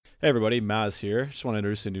Hey everybody, Maz here. Just want to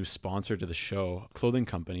introduce a new sponsor to the show, a clothing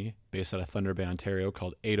company based out of Thunder Bay, Ontario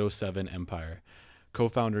called 807 Empire.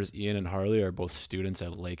 Co-founders Ian and Harley are both students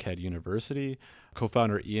at Lakehead University.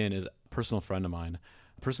 Co-founder Ian is a personal friend of mine.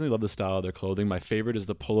 I personally love the style of their clothing. My favorite is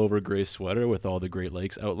the pullover gray sweater with all the Great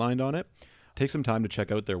Lakes outlined on it. Take some time to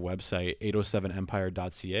check out their website,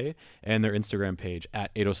 807empire.ca, and their Instagram page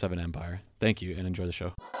at 807empire. Thank you and enjoy the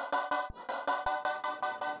show.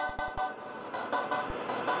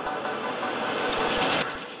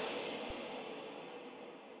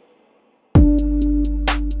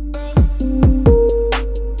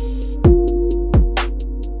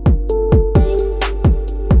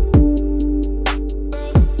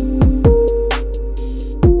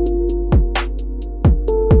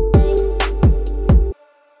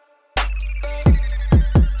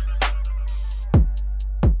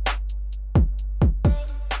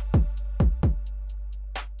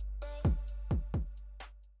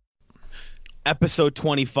 Episode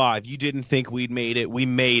 25. You didn't think we'd made it. We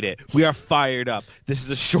made it. We are fired up. This is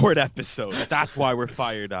a short episode. That's why we're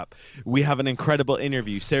fired up. We have an incredible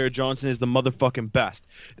interview. Sarah Johnsen is the motherfucking best.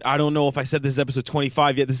 I don't know if I said this is episode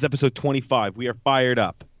 25 yet. This is episode 25. We are fired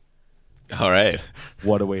up. All right.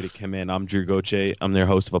 What a way to come in. I'm Drew Goche. I'm their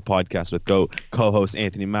host of a podcast with Goat, co-host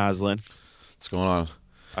Anthony Maslin. What's going on?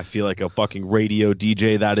 I feel like a fucking radio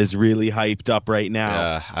DJ that is really hyped up right now.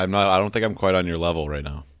 Yeah, I don't think I'm quite on your level right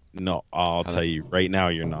now. No, I'll tell you right now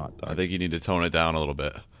you're not. I think you need to tone it down a little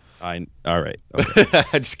bit. All right. Okay.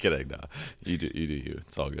 Just kidding. No, you do you.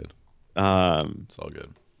 It's all good. It's all good.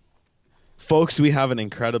 Folks, we have an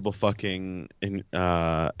incredible fucking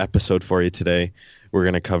episode for you today. We're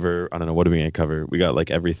going to cover, I don't know, what are we going to cover? We got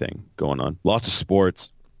like everything going on. Lots of sports,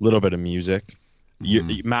 a little bit of music.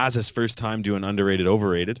 Maz's first time doing underrated,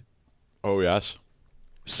 overrated. Oh, yes.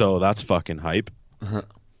 So that's fucking hype.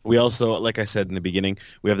 We also, like I said in the beginning,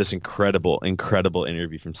 we have this incredible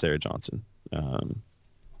interview from Sarah Johnsen.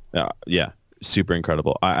 Yeah, super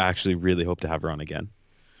incredible. I actually really hope to have her on again.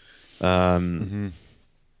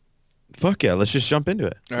 Fuck yeah, let's just jump into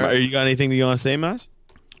it. All right. You got anything you want to say, Maz?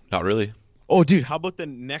 Not really. Oh, dude, how about the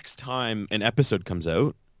next time an episode comes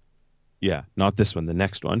out? Yeah, not this one, the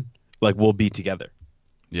next one. Like, we'll be together.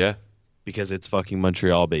 Yeah. Because it's fucking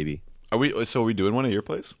Montreal, baby. Are we doing one at your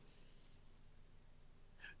place?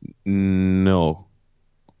 No.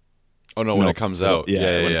 Oh no, when it comes out.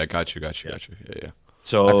 Yeah. Got you. Yeah.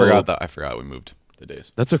 So I forgot we moved the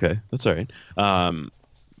days. That's okay. That's all right.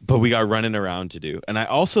 But we got running around to do. And I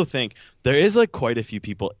also think there is like quite a few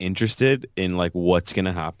people interested in like what's going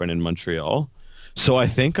to happen in Montreal. So I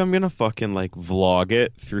think I'm going to fucking like vlog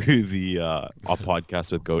it through the a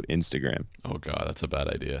podcast with Goat Instagram. Oh god, that's a bad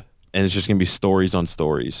idea. And it's just going to be stories on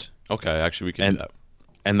stories. Okay, actually we can do that.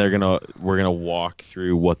 And we're gonna walk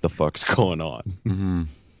through what the fuck's going on. Mm-hmm.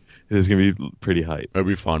 It's gonna be pretty hype. It'll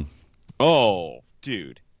be fun. Oh,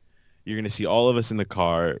 dude, you're gonna see all of us in the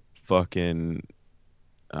car. Fucking,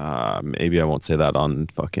 maybe I won't say that on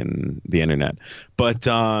fucking the internet, but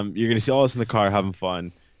you're gonna see all of us in the car having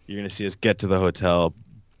fun. You're gonna see us get to the hotel,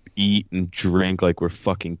 eat and drink like we're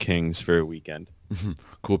fucking kings for a weekend.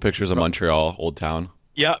 Cool pictures of Montreal, Old Town.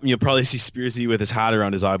 Yeah, you'll probably see Spearsy with his hat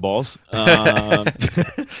around his eyeballs.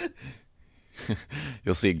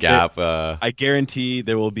 You'll see Gap. I guarantee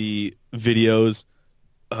there will be videos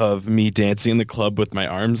of me dancing in the club with my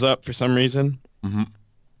arms up for some reason. Mm-hmm.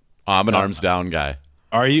 I'm an arms down guy.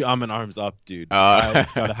 Are you? I'm an arms up, dude. I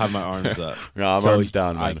always got to have my arms up. No, I'm arms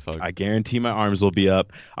down, man. I guarantee my arms will be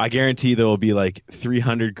up. I guarantee there will be like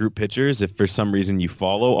 300 group pictures if for some reason you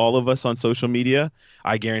follow all of us on social media.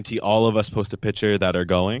 I guarantee all of us post a picture that are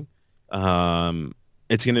going.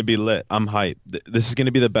 It's going to be lit. I'm hyped. This is going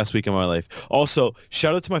to be the best week of my life. Also,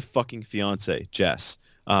 shout out to my fucking fiance, Jess.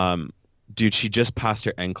 Dude, she just passed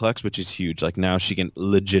her NCLEX, which is huge. Like, now she can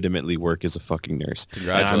legitimately work as a fucking nurse.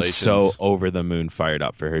 Congratulations. And I'm so over the moon fired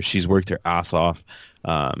up for her. She's worked her ass off.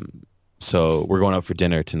 So we're going out for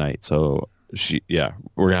dinner tonight. So, we're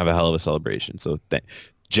going to have a hell of a celebration. So,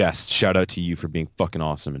 Jess, shout out to you for being fucking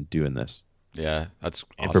awesome and doing this. Yeah, that's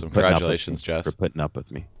awesome. Congratulations, Jess. For putting up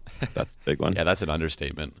with me. That's the big one. Yeah, that's an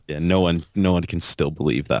understatement. Yeah, no one can still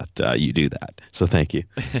believe that you do that. So thank you.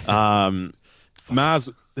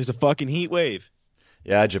 Maz, there's a fucking heat wave.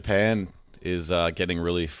 Yeah, Japan is getting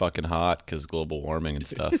really fucking hot because global warming and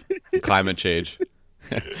stuff. Climate change.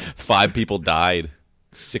 5 people died.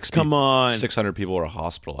 600 people were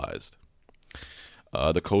hospitalized.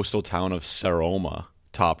 The coastal town of Saroma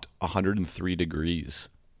topped 103 degrees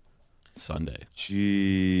Sunday.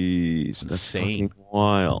 Jeez, that's insane. Fucking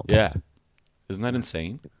wild. Yeah. Isn't that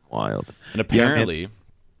insane? Wild. And apparently,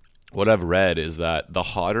 what I've read is that the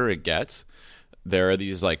hotter it gets, there are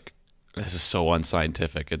these like, this is so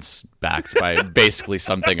unscientific. It's backed by basically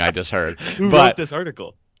something I just heard. Who wrote this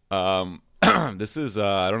article? This is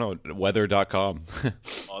I don't know, weather.com.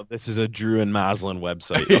 Oh, this is a Drew and Maslin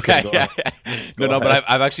website. Okay, yeah. No, but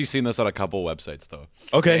I've actually seen this on a couple websites though.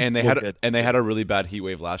 Okay, and they had a really bad heat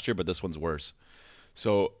wave last year, but this one's worse.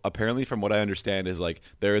 So apparently, from what I understand, is like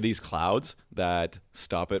there are these clouds that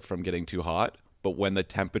stop it from getting too hot, but when the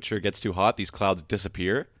temperature gets too hot, these clouds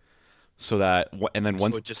disappear. So that, and then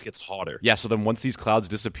once so it just gets hotter. Yeah. So then once these clouds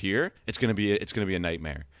disappear, it's gonna be a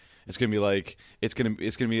nightmare. It's gonna be like it's gonna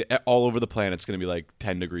be all over the planet. It's gonna be like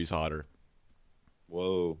 10 degrees hotter.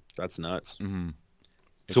 Whoa, that's nuts. Mm-hmm.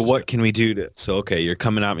 So what can we do to? So okay, you're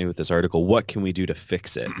coming at me with this article. What can we do to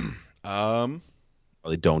fix it? Probably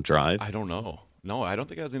don't drive. I don't know. No, I don't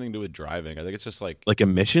think it has anything to do with driving. I think it's just like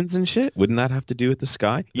emissions and shit. Wouldn't that have to do with the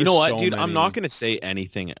sky? You know what, dude? many... I'm not gonna say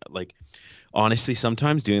anything. Like, honestly,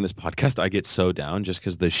 sometimes doing this podcast, I get so down just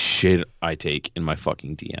because the shit I take in my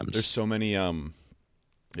fucking DMs. There's so many.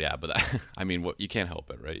 Yeah, but I mean, you can't help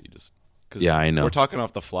it, right? You just. Yeah, I know. We're talking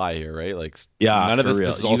off the fly here, right? Like, yeah, none of this. Real.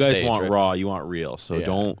 This is all you guys staged, want right? raw, you want real. So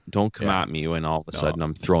don't come at me when all of a sudden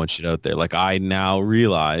I'm throwing shit out there. Like, I now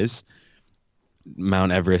realize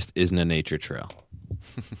Mount Everest isn't a nature trail.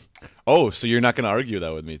 Oh, so you're not going to argue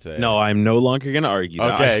that with me today? No, I'm no longer going to argue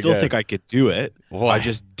that. Okay, I still think I could do it. Why? I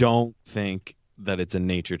just don't think that it's a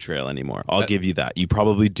nature trail anymore. I'll give you that. You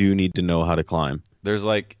probably do need to know how to climb. There's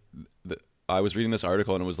like, I was reading this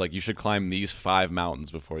article and it was like, you should climb these 5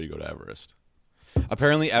 mountains before you go to Everest.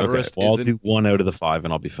 Apparently Everest I'll do 1 out of the 5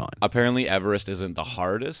 and I'll be fine. Apparently Everest isn't the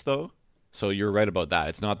hardest though. So you're right about that.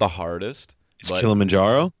 It's not the hardest. It's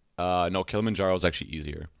Kilimanjaro? No, Kilimanjaro is actually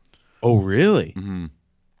easier. Oh, really? Mm-hmm.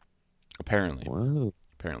 Apparently. Whoa.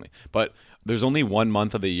 Apparently. But there's only 1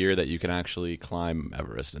 month of the year that you can actually climb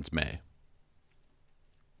Everest, and it's May.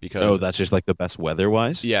 Because that's just like the best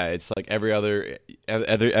weather-wise? Yeah, it's like every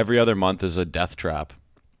other month is a death trap.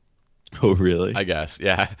 Oh, really? I guess,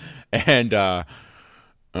 yeah. And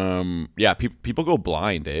people go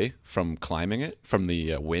blind, from climbing it, from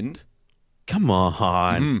the wind. Come on.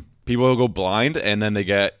 Mm-hmm. People go blind and then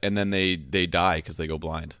they die because they go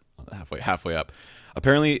blind halfway up.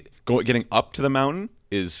 Apparently, getting up to the mountain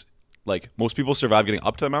is like most people survive getting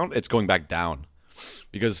up to the mountain. It's going back down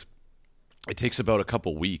because it takes about a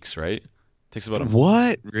couple weeks, right? It takes about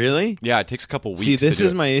what? Really? Yeah, it takes a couple weeks. See, this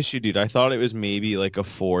is my issue, dude. I thought it was maybe like a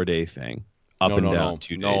 4-day thing, up and down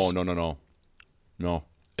 2 days. No.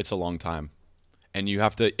 It's a long time, and you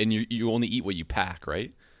have to, and you only eat what you pack,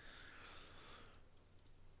 right?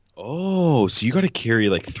 Oh, so you got to carry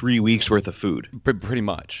like 3 weeks worth of food. Pretty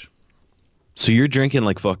much. So you're drinking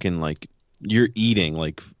like fucking like you're eating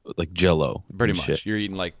like Jello. Pretty much. Shit. You're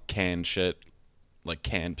eating like canned shit, like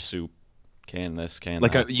canned soup, canned this, canned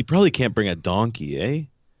like that. You probably can't bring a donkey, eh?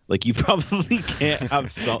 Like you probably can't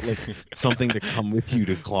have something to come with you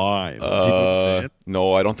to climb. Do you know what I'm saying?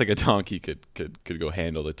 No, I don't think a donkey could go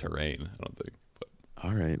handle the terrain. I don't think. But,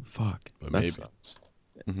 all right, fuck. But that maybe. Sucks.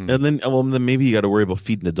 Mm-hmm. And then maybe you got to worry about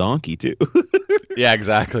feeding the donkey too. Yeah,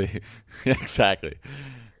 exactly. Exactly.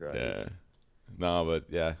 Christ. Yeah. No, but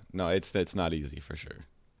yeah, no, it's not easy for sure.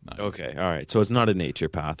 Okay, all right. So it's not a nature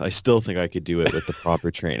path. I still think I could do it with the proper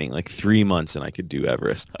training, like 3 months, and I could do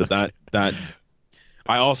Everest. But that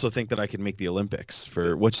I also think that I could make the Olympics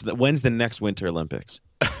for when's the next Winter Olympics?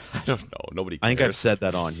 I don't know. Nobody cares. I think I've said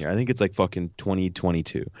that on here. I think it's like fucking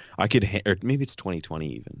 2022. I could, or maybe it's 2020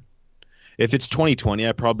 even. If it's 2020,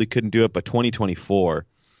 I probably couldn't do it. But 2024,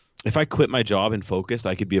 if I quit my job and focused,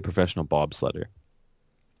 I could be a professional bobsledder.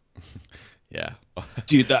 Yeah.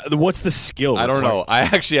 Dude, what's the skill? I don't know. I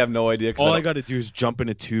actually have no idea. All I got to do is jump in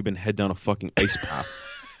a tube and head down a fucking ice path.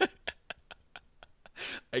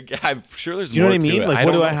 I'm sure there's more to it. Do you know what I mean? Like,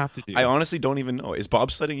 what do I have to do? I honestly don't even know. Is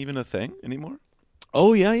bobsledding even a thing anymore?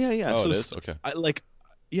 Oh, yeah. Oh, so it is? Okay.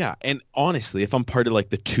 Yeah, and honestly, if I'm part of like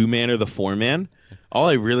the 2-man or the 4-man, all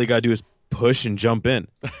I really got to do is push and jump in.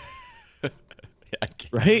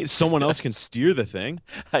 Right? Someone else can steer the thing.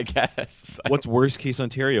 I guess. What's worst case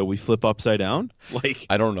Ontario? We flip upside down? Like,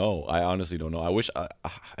 I don't know. I honestly don't know. I wish I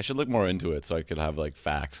should look more into it so I could have like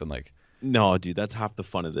facts and like. No, dude, that's half the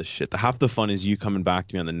fun of this shit. Half the fun is you coming back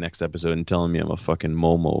to me on the next episode and telling me I'm a fucking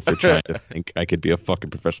momo for trying to think I could be a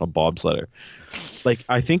fucking professional bobsledder. Like,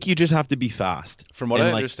 I think you just have to be fast. From what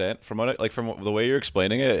I understand, from the way you're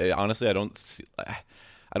explaining it, honestly, I don't see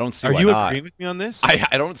Are why you not. agreeing with me on this? I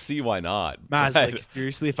don't see why not. Maz, like,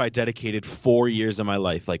 seriously, if I dedicated 4 years of my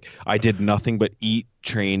life, like, I did nothing but eat,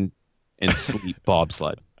 train, and sleep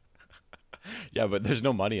bobsled. Yeah, but there's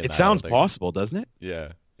no money in that. It sounds possible, doesn't it?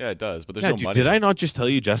 Yeah. Yeah, it does, but there's Yeah, no dude, money. did I not just tell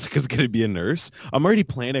you Jessica's going to be a nurse? I'm already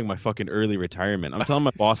planning my fucking early retirement. I'm telling my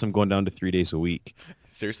boss I'm going down to 3 days a week.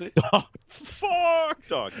 Seriously? Fuck,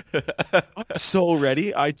 dog. I'm so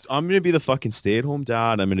ready. I'm going to be the fucking stay-at-home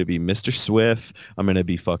dad. I'm going to be Mr. Swift. I'm going to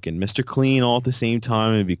be fucking Mr. Clean all at the same time.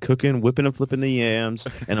 I'm going to be cooking, whipping and flipping the yams,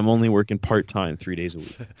 and I'm only working part-time 3 days a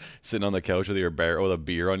week. Sitting on the couch with your barrel, with a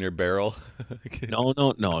beer on your barrel.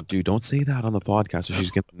 No, dude, don't say that on the podcast or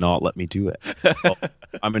she's going to not let me do it. Oh,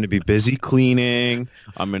 I'm going to be busy cleaning.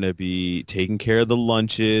 I'm going to be taking care of the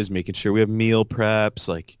lunches, making sure we have meal preps.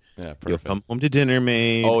 Like, Yeah, you'll perfect. come home to dinner,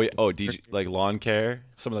 mate. Oh, yeah. Oh, like lawn care?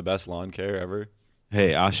 Some of the best lawn care ever.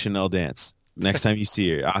 Hey, ask Chanel Dance. Next time you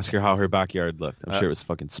see her, ask her how her backyard looked. I'm sure it was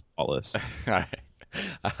fucking spotless. All right.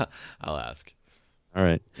 I'll ask. All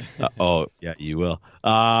right. Oh, yeah, you will.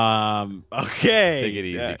 Okay. Take it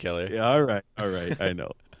easy, yeah. killer. Yeah, all right. I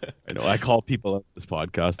know. I call people on this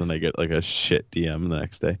podcast and I get like a shit DM the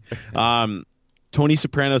next day. Tony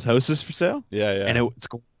Soprano's house is for sale. Yeah, yeah. And it's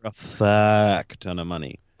going for a fuck ton of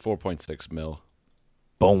money. 4.6 mil.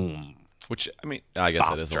 Boom. Which, I mean, I guess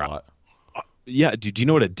that is a lot. Yeah. Do you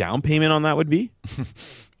know what a down payment on that would be?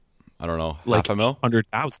 I don't know. Like half a mil?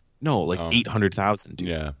 100,000. No, like Oh. 800,000. Dude.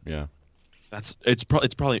 Yeah. It's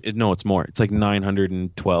probably no, it's more. It's like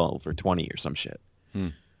 912 or 20 or some shit. Hmm.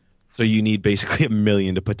 So you need basically $1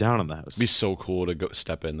 million to put down on the house. It'd be so cool to go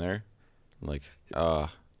step in there. Like,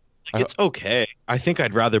 It's okay. I think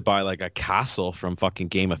I'd rather buy like a castle from fucking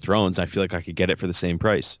Game of Thrones. I feel like I could get it for the same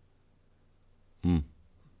price. I could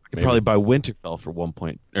maybe. probably buy Winterfell for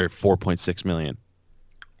 4.6 million.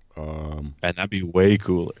 And that'd be way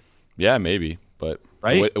cooler. Yeah, maybe, but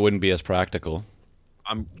Right? it wouldn't be as practical.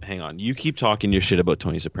 Hang on. You keep talking your shit about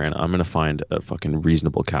Tony Soprano. I'm gonna find a fucking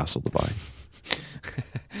reasonable castle to buy.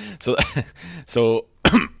 So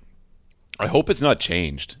I hope it's not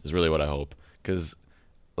changed is really what I hope. Because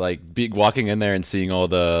like walking in there and seeing all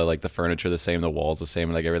the like the furniture the same, the walls the same,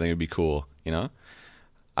 and like everything would be cool, you know?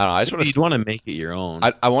 I don't know. I just want You'd want to make it your own.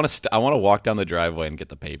 I want to walk down the driveway and get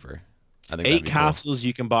the paper. I think 8 castles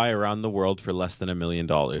you can buy around the world for less than $1 million.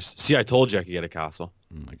 See, I told you I could get a castle.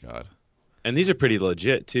 Cool. Oh my god. And these are pretty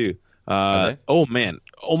legit too. Are they? Oh man,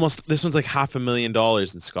 almost. This one's like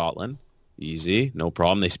 $500,000 in Scotland. Easy, no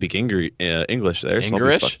problem. They speak English there. so I'll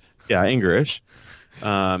be English? Yeah, English.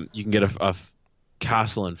 You can get a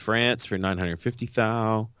castle in France for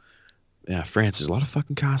 950,000. Yeah, France. There's a lot of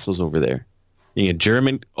fucking castles over there. You get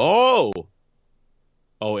German. Oh,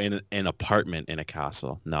 in an apartment in a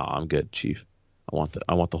castle. No, I'm good, Chief. I want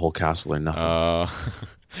the whole castle or nothing.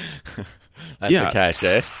 That's the cash,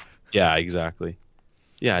 eh? Yeah, exactly.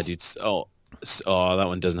 Yeah, dude. Oh, that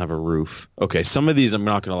one doesn't have a roof. Okay, some of these, I'm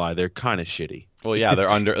not gonna lie, they're kind of shitty. Well, yeah,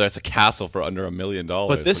 that's a castle for under $1 million.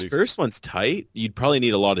 But this first one's tight. You'd probably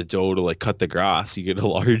need a lot of dough to like cut the grass. You get a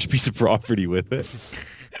large piece of property with it.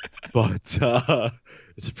 But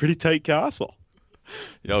it's a pretty tight castle.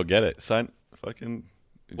 Yo, get it. Sign fucking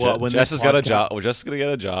Well, when Jess this has got a podcast- job. We're just gonna get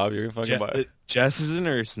a job. You're gonna fucking buy. Jess is a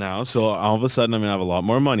nurse now, so all of a sudden I'm gonna have a lot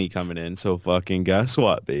more money coming in. So fucking guess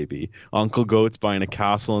what, baby? Uncle Goat's buying a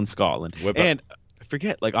castle in Scotland. And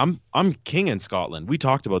forget, like I'm king in Scotland. We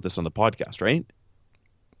talked about this on the podcast, right?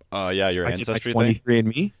 Yeah, your I did my ancestry thing.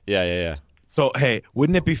 23andMe. Yeah. So hey,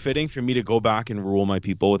 wouldn't it be fitting for me to go back and rule my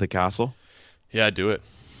people with a castle? Yeah, do it.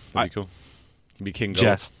 That'd be cool. You'd be king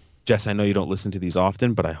goat. Jess, I know you don't listen to these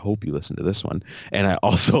often, but I hope you listen to this one. And I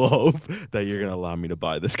also hope that you're going to allow me to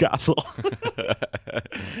buy this castle. How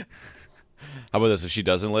about this? If she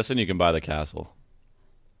doesn't listen, you can buy the castle.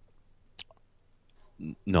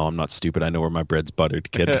 No, I'm not stupid. I know where my bread's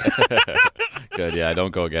buttered, kid. Good. Yeah,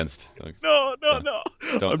 don't go against. No.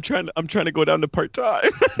 Don't. I'm trying to go down to part-time.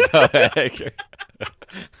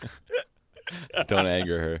 Don't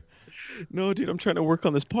anger her. No, dude, I'm trying to work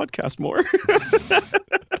on this podcast more.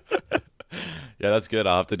 Yeah, that's good.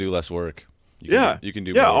 I'll have to do less work. You can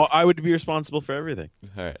do Yeah, more. I would be responsible for everything.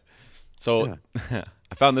 All right. So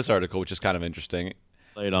I found this article, which is kind of interesting.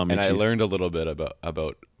 Lay it on me, And I Chief. learned a little bit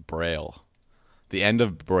about braille. The end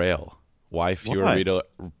of braille. Why fewer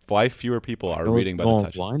people are reading by the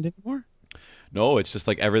touch. Blind anymore? No, it's just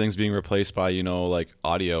like everything's being replaced by, like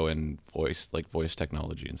audio and voice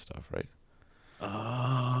technology and stuff, right?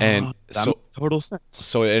 And that makes total sense.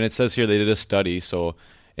 So, and it says here they did a study. So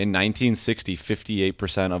in 1960,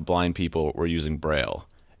 58% of blind people were using braille.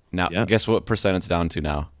 Now, guess what percent it's down to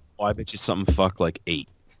now? Oh, I bet you something like 8.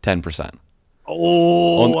 10%.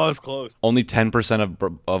 Oh, that was close. Only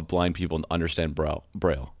 10% of blind people understand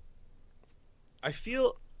braille. I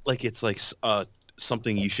feel like it's like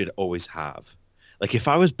something you should always have. Like if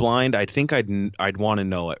I was blind, I think I'd want to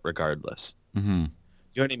know it regardless. Mm-hmm.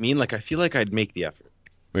 You know what I mean? Like I feel like I'd make the effort.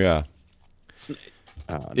 Yeah.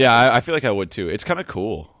 Yeah, I feel like I would too. It's kind of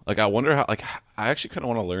cool. Like, I wonder how. Like, I actually kind of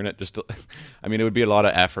want to learn it. Just, to, I mean, it would be a lot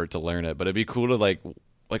of effort to learn it, but it'd be cool to like,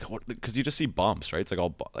 because you just see bumps, right? It's like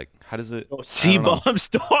all like, how does it? See bumps,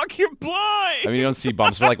 dog. You're blind. I mean, you don't see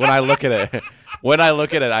bumps, but like when I look at it,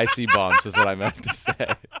 I see bumps. Is what I meant to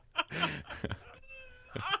say.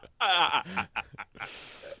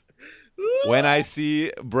 When I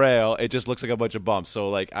see braille, it just looks like a bunch of bumps. So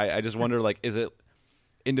like, I just wonder, like, is it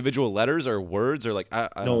individual letters or words or like I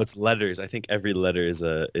no, don't know. it's letters. I think every letter is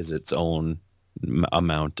its own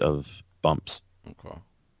amount of bumps. Okay.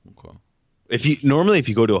 If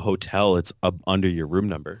you go to a hotel, it's up under your room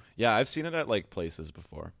number. Yeah, I've seen it at like places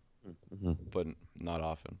before, Mm-hmm. but not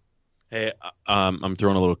often. Hey, I'm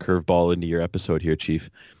throwing a little curveball into your episode here, Chief.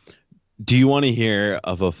 Do you want to hear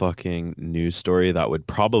of a fucking news story that would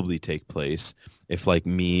probably take place if like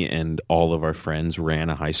me and all of our friends ran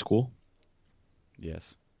a high school?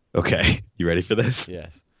 Yes. Okay, you ready for this?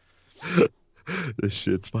 Yes. This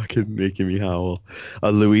shit's fucking making me howl.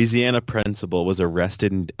 A Louisiana principal was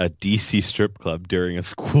arrested in a DC strip club during a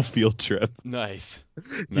school field trip. Nice.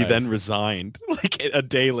 He then resigned. Like a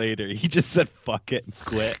day later, he just said fuck it and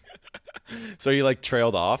quit. So he like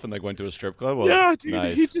trailed off and like went to a strip club? Well, Yeah, dude,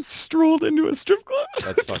 nice. he just strolled into a strip club.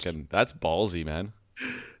 That's ballsy, man.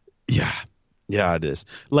 Yeah, it is.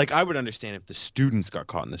 Like, I would understand if the students got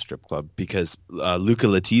caught in the strip club because Luca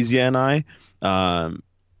Letizia and I,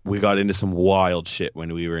 we got into some wild shit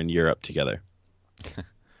when we were in Europe together.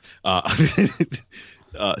 Sorry,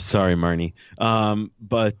 Marnie.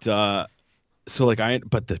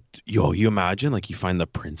 You imagine like you find the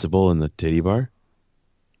principal in the titty bar.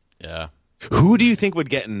 Yeah. Who do you think would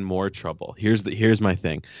get in more trouble? Here's my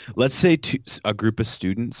thing. Let's say a group of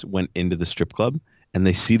students went into the strip club and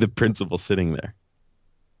they see the principal sitting there.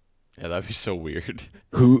 Yeah, that'd be so weird.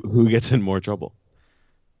 Who gets in more trouble?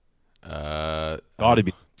 Gotta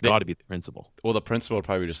be the principal. Well, the principal would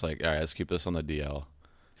probably be just like, all right, let's keep this on the DL.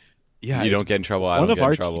 Yeah, you don't get in trouble. I don't get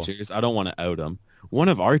in trouble. One of our teachers, I don't want to out him. One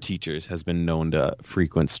of our teachers has been known to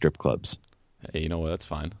frequent strip clubs. Hey, you know what? That's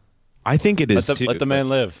fine. I think it is too. Let the man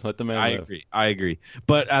live. Let the man live. I agree.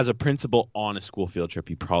 But as a principal on a school field trip,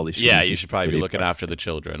 you probably should. Yeah, you should probably be looking after the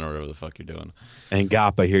children or whatever the fuck you're doing. And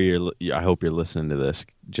Gap, I I hope you're listening to this.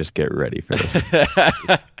 Just get ready for this.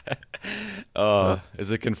 Is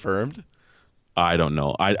it confirmed? I don't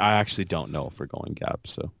know. I actually don't know if we're going Gap,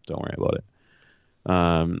 so don't worry about it.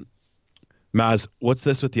 Maz, what's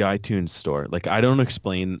this with the iTunes store? Like, I don't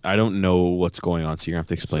know what's going on, so you're going to have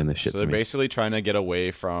to explain this shit to me. So they're basically trying to get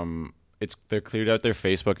away from, they're cleared out their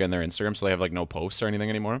Facebook and their Instagram, so they have like no posts or anything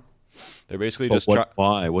anymore. They're basically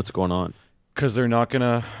why? What's going on? Because they're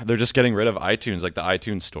just getting rid of iTunes, like the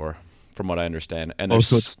iTunes store, from what I understand. And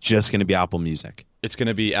so it's just going to be Apple Music. It's going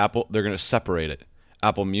to be Apple, they're going to separate it.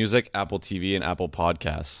 Apple Music, Apple TV, and Apple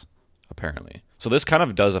Podcasts, apparently. So this kind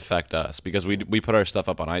of does affect us because we put our stuff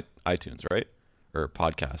up on iTunes, right? Or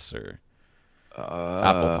podcasts or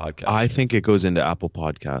Apple Podcasts. I think it goes into Apple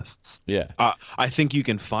Podcasts. Yeah. I think you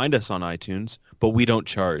can find us on iTunes, but we don't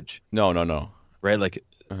charge. No. Right? Like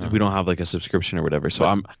we don't have like a subscription or whatever.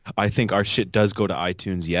 So I think our shit does go to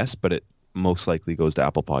iTunes, yes, but it most likely goes to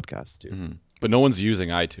Apple Podcasts too. Mm-hmm. But no one's using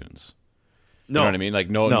iTunes. No. You know what I mean? Like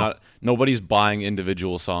nobody's buying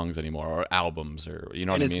individual songs anymore or albums or you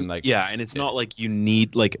know what I mean? Like and it's not like you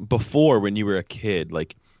need like before when you were a kid,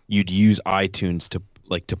 like you'd use iTunes to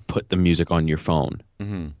put the music on your phone.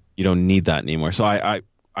 Mm-hmm. You don't need that anymore. So I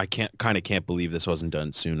can't believe this wasn't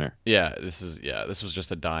done sooner. Yeah, this was just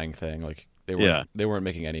a dying thing. Like they weren't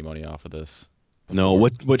making any money off of this before. No,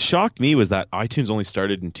 what shocked me was that iTunes only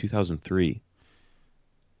started in 2003.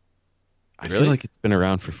 I feel like it's been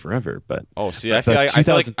around for forever, but I feel like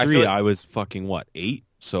 2003 I was fucking 8,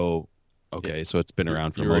 so okay, so it's been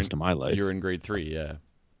around for most of my life. You were in grade 3, yeah.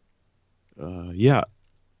 Yeah,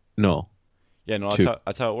 no. Yeah, no,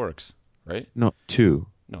 that's how it works, right? No, 2.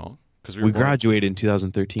 No, because we graduated in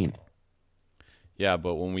 2013. Yeah,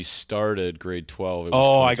 but when we started grade 12, it was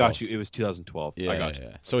 2012. I got you. It was 2012. Yeah, I got you.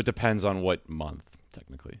 Yeah. So it depends on what month,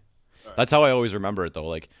 technically. Right. That's how I always remember it, though.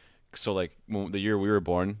 Like, so like the year we were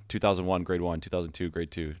born, 2001, grade 1, 2002, grade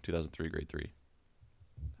 2, 2003, grade 3.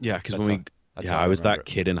 Yeah, because I was that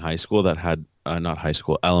kid in high school that had not high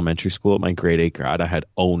school, elementary school. My grade 8 grad, I had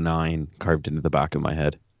 09 carved into the back of my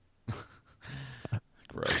head.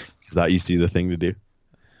 Gross. Because that used to be the thing to do.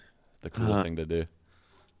 The cool thing to do.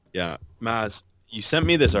 Yeah, Maz, you sent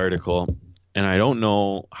me this article, and I don't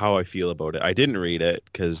know how I feel about it. I didn't read it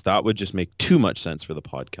because that would just make too much sense for the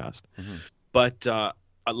podcast. Mm-hmm. But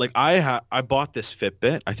like I bought this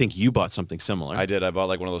Fitbit. I think you bought something similar. I did. I bought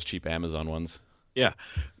like one of those cheap Amazon ones. Yeah.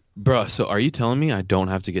 Bruh, so are you telling me I don't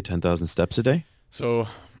have to get 10,000 steps a day? So,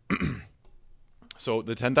 so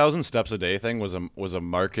the 10,000 steps a day thing was a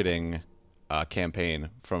marketing campaign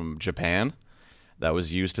from Japan that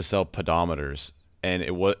was used to sell pedometers, and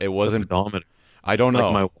it The wasn't. pedometer. I don't Like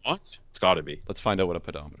know. my watch? It's got to be. Let's find out what a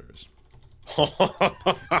pedometer is.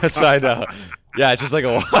 Let's find out. Yeah, it's just like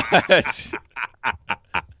a watch.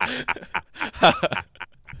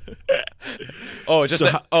 Oh, it's just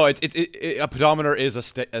So a pedometer is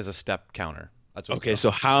a step counter. That's what. Okay,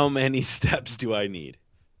 so how many steps do I need?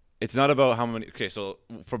 It's not about how many. Okay, so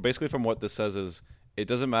from what this says is it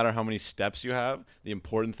doesn't matter how many steps you have. The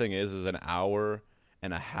important thing is an hour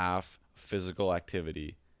and a half physical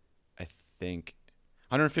activity. I think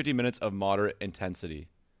 150 minutes of moderate intensity.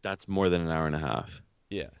 That's more than an hour and a half.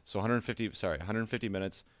 Yeah. So 150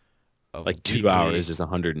 minutes of Like 2 weekly, hours is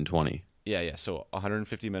 120. Yeah. So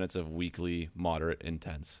 150 minutes of weekly moderate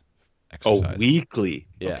intense Oh, exercise. weekly.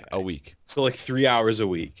 Yeah, Okay. a week. So like 3 hours a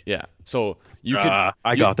week. Yeah. So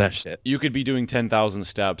I got that shit. you could be doing 10,000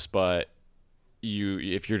 steps, but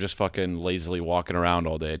if you're just fucking lazily walking around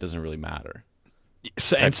all day, it doesn't really matter. So, and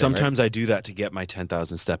Type thing, right? sometimes I do that to get my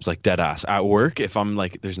 10,000 steps, like dead ass. At work, if I'm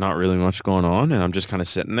like, there's not really much going on and I'm just kind of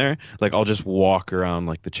sitting there, like I'll just walk around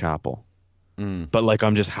like the chapel. But like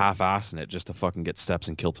I'm just half-assing it just to fucking get steps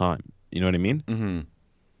and kill time. You know what I mean? Mm-hmm.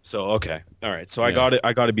 So, okay. All right. So Yeah.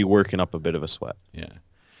 I got to be working up a bit of a sweat. Yeah.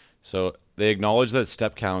 So they acknowledge that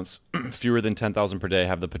step counts fewer than 10,000 per day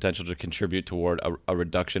have the potential to contribute toward a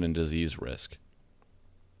reduction in disease risk.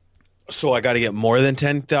 So I got to get more than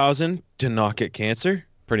 10,000 to not get cancer?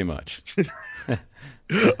 Pretty much.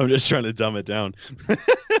 I'm just trying to dumb it down.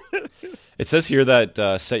 It says here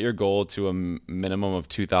that set your goal to a minimum of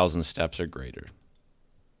 2,000 steps or greater.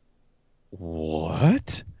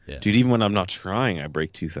 What? Yeah. Dude, even when I'm not trying, I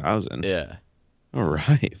break 2,000. Yeah. All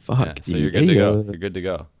right. Fuck. Yeah. So you're good to go. Yeah. You're good to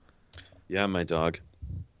go. Yeah, my dog.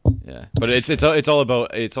 Yeah. But it's all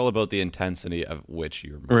about the intensity of which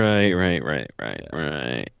you're moving.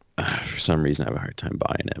 Right. For some reason, I have a hard time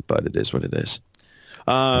buying it, but it is what it is.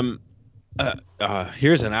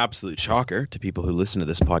 Here's an absolute shocker to people who listen to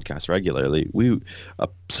this podcast regularly.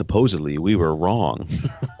 Supposedly we were wrong.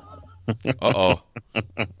 Uh-oh.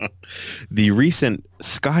 The recent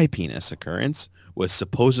sky penis occurrence was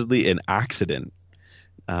supposedly an accident.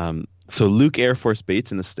 So Luke Air Force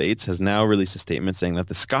Base in the States has now released a statement saying that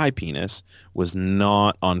the sky penis was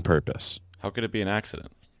not on purpose. How could it be an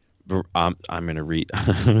accident? I'm going to read.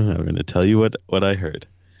 I'm going to tell you what I heard.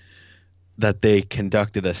 That they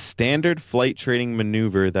conducted a standard flight training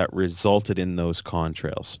maneuver that resulted in those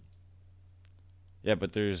contrails. Yeah,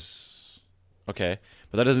 but okay.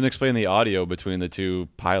 But that doesn't explain the audio between the two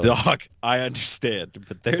pilots. Doc, I understand,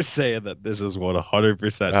 but they're saying that this is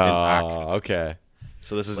 100% an accident. Okay.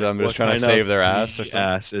 So this is Like, them just what trying to kind save of their ass or something?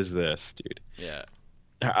 ass is this, dude? Yeah.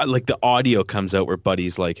 Like the audio comes out where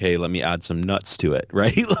Buddy's like, "Hey, let me add some nuts to it,"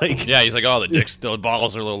 right? Like, Yeah, he's like, oh, the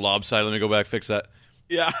balls are a little lopsided. Let me go back fix that.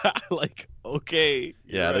 yeah, like okay.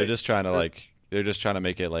 Yeah, right. they're just trying to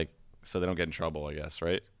make it like so they don't get in trouble, I guess,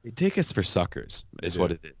 right? They take us for suckers, is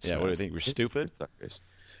what it is. Yeah, what do you think? We're They take us stupid? for suckers.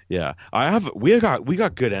 Yeah, we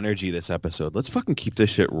got good energy this episode. Let's fucking keep this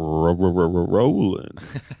shit rolling.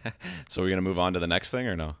 So we're gonna move on to the next thing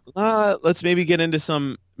or no? Let's maybe get into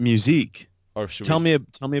some music. Or should Tell we?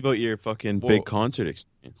 me about your fucking Well- big concert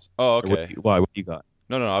experience. Oh, Or what okay. what you got?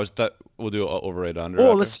 No. I was thought we'll do overrated under.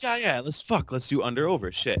 Oh, after. let's do under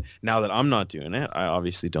over shit. Now that I'm not doing it, I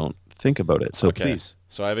obviously don't think about it. So Okay. please.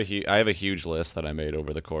 So I have a huge list that I made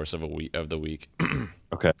over the course of the week.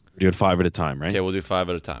 Okay. We're doing 5 at a time, right? Okay, we'll do 5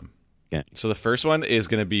 at a time. Okay. So the first one is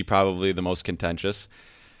going to be probably the most contentious.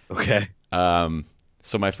 Okay.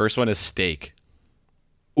 So my first one is steak.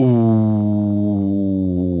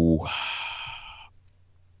 Ooh.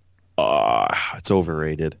 It's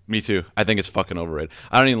overrated. Me too. I think it's fucking overrated.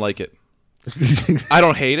 I don't even like it. I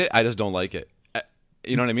don't hate it. I just don't like it.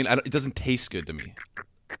 You know what I mean? It doesn't taste good to me.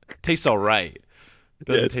 It tastes all right. It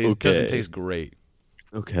doesn't taste great.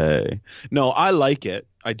 Okay. No, I like it.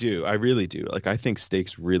 I do. I really do. Like, I think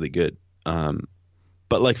steak's really good.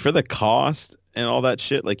 But like for the cost and all that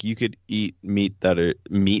shit, like you could eat meats that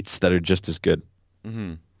are just as good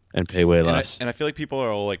and pay way less. And I feel like people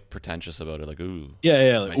are all like pretentious about it. Like, ooh,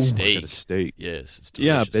 Yeah. my Like, ooh, steak. I got a steak. Yes, it's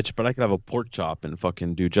Yeah, delicious. bitch, but I could have a pork chop and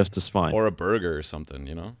fucking do just as fine. Or a burger or something,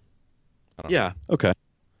 you know? I don't know. Yeah. Okay.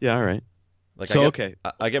 Yeah. All right. Like So, I get, okay.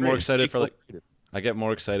 I get more Great. excited Steak's for like overrated. I get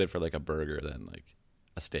more excited for like a burger than like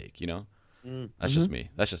a steak, you know? Mm, That's just me.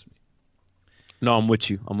 No, I'm with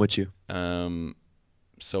you.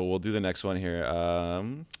 So we'll do the next one here.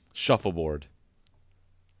 Shuffleboard.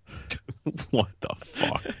 What the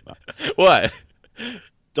fuck? What?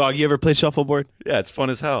 Dog, you ever played shuffleboard? Yeah, it's fun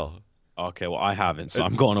as hell. Okay, well, I haven't, so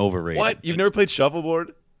I'm going overrated. What? You've never played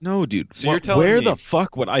shuffleboard? No, dude. So you're telling where me, the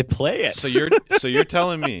fuck would I play it? So you're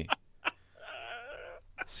telling me.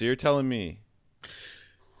 So you're telling me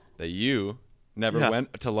that you never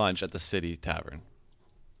went to lunch at the City Tavern.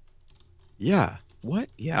 Yeah. What?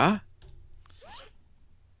 Yeah.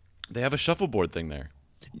 They have a shuffleboard thing there.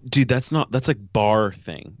 Dude, that's like bar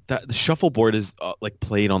thing. That the shuffleboard is like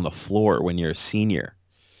played on the floor when you're a senior.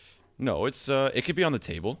 No, it's it could be on the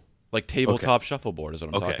table. Like tabletop shuffleboard is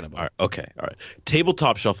what I'm talking about. All right.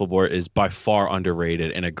 Tabletop shuffleboard is by far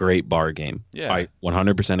underrated and a great bar game. Yeah. I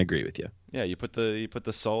 100% agree with you. Yeah, you put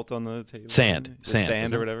the salt on the table. Sand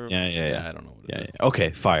or whatever. Yeah. I don't know what it is. Yeah.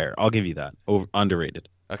 Okay, fire. I'll give you that. Underrated.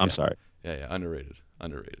 Okay. I'm sorry. Yeah, underrated.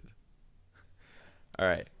 All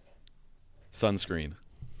right. Sunscreen.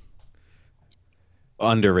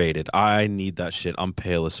 Underrated. I need that shit. I'm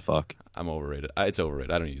pale as fuck. I'm overrated. It's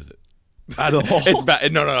overrated. I don't use it. At all. It's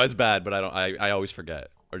bad. No, it's bad. But I always forget.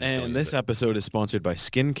 Or just don't And use this it. episode is sponsored by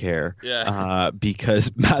skincare. Yeah. Because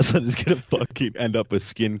Maslin is gonna fucking end up with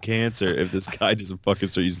skin cancer if this guy doesn't fucking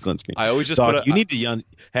start using sunscreen. I always just Dog, you need to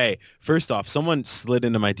Hey, first off, someone slid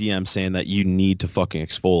into my DM saying that you need to fucking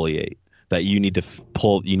exfoliate. That you need to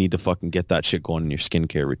you need to fucking get that shit going in your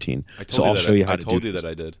skincare routine. I'll show you how to do it. I told you that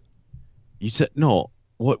I did. You said no.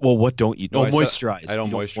 What don't you? No, moisturize. I don't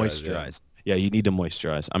moisturize. Yeah, you need to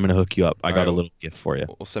moisturize. I'm gonna hook you up. I got a little gift for you.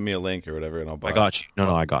 Well, send me a link or whatever, and I'll buy. I got you.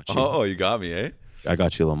 No, I got you. Oh, you got me, eh? I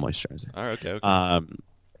got you a little moisturizer. All right, okay.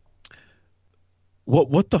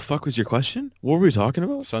 What the fuck was your question? What were we talking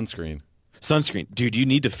about? Sunscreen, dude. You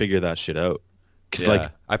need to figure that shit out. Cause like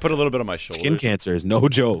I put a little bit on my shoulders. Skin cancer is no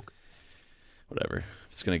joke. Whatever. If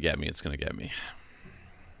it's gonna get me. It's gonna get me.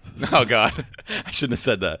 Oh God, I shouldn't have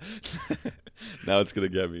said that. Now it's gonna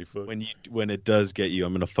get me. Fuck. When it does get you,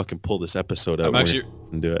 I'm gonna fucking pull this episode out. I'm actually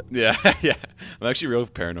and do it. Yeah. I'm actually real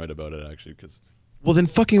paranoid about it actually, because. Well, then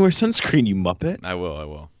fucking wear sunscreen, you muppet. I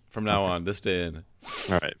will. From now on, this day in.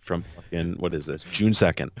 All right. From fucking what is this? June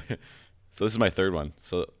 2nd. So this is my third one.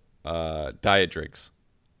 So, diet drinks.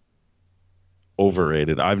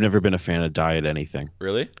 Overrated. I've never been a fan of diet anything.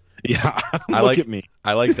 Really? Yeah. Look at me.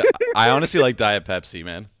 I honestly like Diet Pepsi,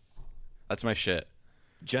 man. That's my shit.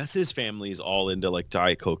 Jess's family is all into like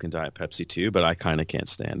Diet Coke and Diet Pepsi too, but I kind of can't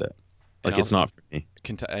stand it. Like it's not for me.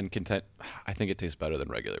 Content. I think it tastes better than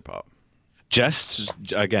regular pop. Jess's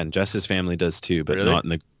family does too, but really? not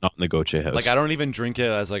in the Goche house. Like I don't even drink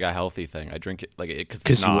it as like a healthy thing. I drink it like because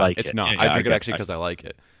it's not. Like it's it. not. Yeah, I drink it actually because I like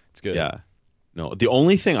it. It's good. Yeah. No, the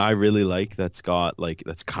only thing I really like that's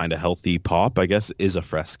kind of healthy pop, I guess, is a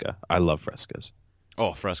Fresca. I love Frescas.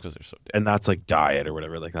 Oh, Frescas are so good. And that's like diet or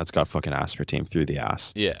whatever. Like that's got fucking aspartame through the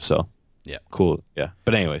ass. Yeah. So. Yeah. Cool. Yeah.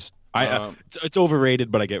 But anyways, it's overrated,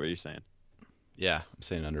 but I get what you're saying. Yeah, I'm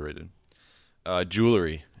saying underrated.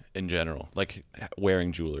 Jewelry in general, like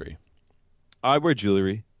wearing jewelry. I wear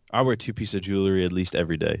jewelry. I wear 2 pieces of jewelry at least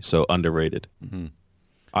every day. So underrated. Mm-hmm.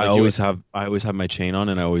 I always have my chain on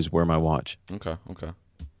and I always wear my watch. Okay.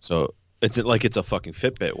 So it's a fucking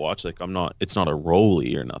Fitbit watch. Like it's not a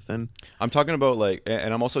Rolly or nothing. I'm talking about like,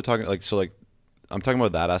 and I'm also talking like, so like, I'm talking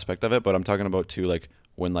about that aspect of it, but I'm talking about too, like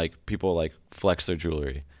when like people like flex their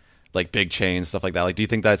jewelry, like big chains, stuff like that. Like, do you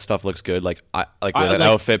think that stuff looks good? Like with an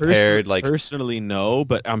outfit paired, like personally, no,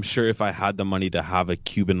 but I'm sure if I had the money to have a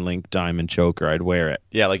Cuban link diamond choker, I'd wear it.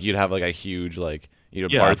 Yeah. Like you'd have like a huge, like,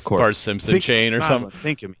 Bart Simpson chain or something.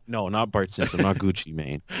 Think of me. No, not Bart Simpson, not Gucci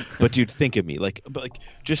Mane. But dude, think of me. Like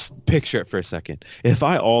just picture it for a second. If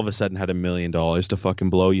I all of a sudden had $1 million to fucking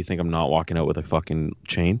blow, you think I'm not walking out with a fucking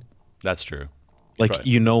chain? That's true. Like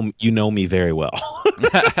you know me very well.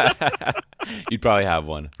 You'd probably have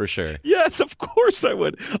one for sure. Yes, of course I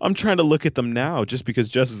would. I'm trying to look at them now just because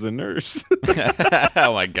Jess is a nurse.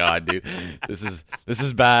 Oh my God, dude. This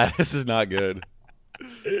is bad. This is not good.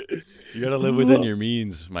 You gotta live within your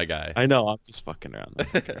means, my guy. I know. I'm just fucking around.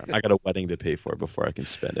 I got a wedding to pay for before I can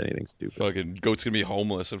spend anything stupid. Fucking goat's gonna be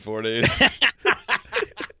homeless in 4 days.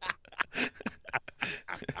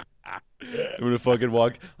 I'm gonna fucking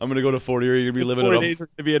walk. I'm gonna go to 40. You're gonna be living 4 days. Are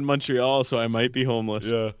gonna be in Montreal, so I might be homeless.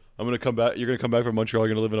 Yeah, I'm gonna come back. You're gonna come back from Montreal.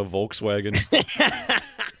 You're gonna live in a Volkswagen.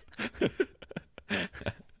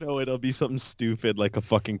 No, it'll be something stupid like a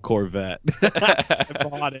fucking Corvette. I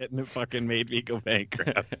bought it and it fucking made me go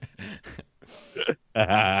bankrupt.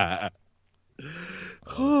 I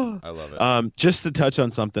love it. Just to touch on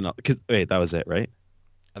something else, because wait, that was it, right?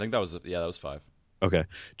 I think that was 5. Okay.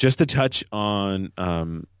 Just to touch on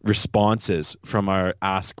responses from our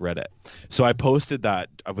Ask Reddit. So I posted that,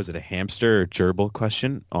 was it a hamster or gerbil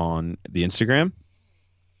question on the Instagram?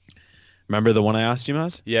 Remember the one I asked you,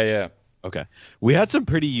 Maz? Yeah. Okay. We had some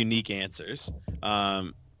pretty unique answers.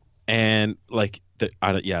 And like,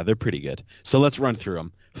 they're pretty good. So let's run through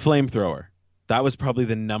them. Flamethrower. That was probably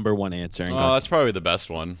the number one answer. And Oh, that's probably the best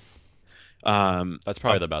one. That's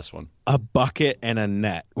probably a, the best one. a bucket and a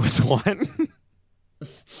net was one.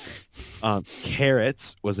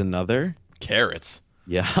 Carrots was another. Carrots.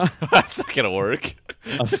 Yeah. That's not gonna work.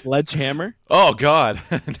 A sledgehammer. Oh God.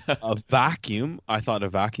 A vacuum. I thought a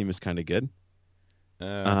vacuum is kind of good.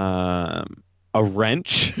 Uh, A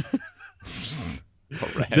wrench.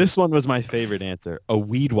 This one was my favorite answer. A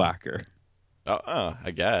weed whacker.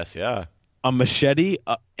 I guess, yeah. A machete,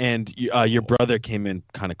 and your brother came in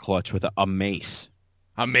kind of clutch with a mace.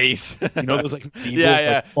 A mace. You know those like medieval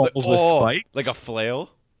yeah. poles with spikes? Like a flail?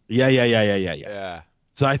 Yeah. Yeah.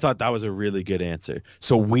 So I thought that was a really good answer.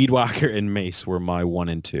 So weed whacker and mace were my 1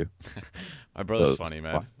 and 2. My brother's funny,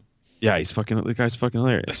 man. Yeah, the guy's fucking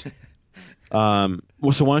hilarious. Well,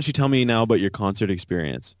 so why don't you tell me now about your concert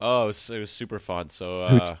experience? Oh, it was super fun.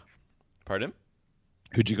 So, pardon?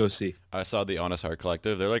 Who'd you go see? I saw the Honest Heart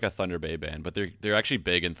Collective. They're like a Thunder Bay band, but they're actually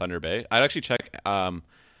big in Thunder Bay. I'd actually check. I'd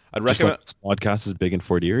Just recommend. like this podcast is big in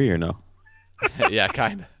Fort Erie, or no? Yeah,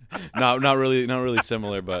 kind of. Not really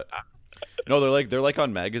similar, but no, they're like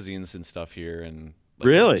on magazines and stuff here, and like,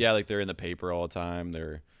 Really? yeah, like they're in the paper all the time.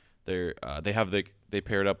 They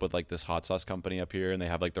paired up with like this hot sauce company up here, and they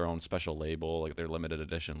have like their own special label, like their limited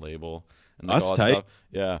edition label, and like, That's all that tight. stuff.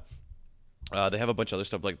 Yeah. They have a bunch of other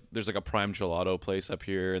stuff. Like there's like a Prime Gelato place up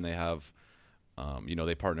here, and they have,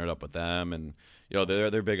 they partnered up with them, and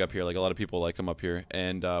they're big up here. Like a lot of people like them up here,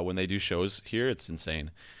 and when they do shows here, it's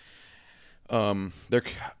insane.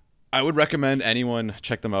 I would recommend anyone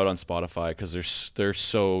check them out on Spotify because they're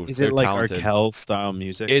so. Is they're it like talented. Arkell style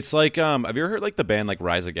music? It's like have you ever heard like the band like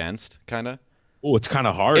Rise Against kind of? Oh, it's kind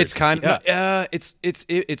of hard. It's kind of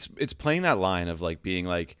it's playing that line of like being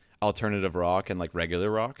like alternative rock and like regular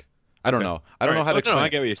rock. I don't know. I don't know how to explain. No, I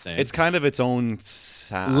get what you're saying. It's kind of its own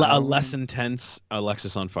sound. A less intense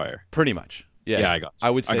Alexis on Fire. Pretty much. Yeah. Yeah, I got you. I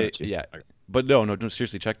would say you. yeah. But no,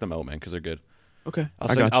 seriously, check them out, man, because they're good. Okay,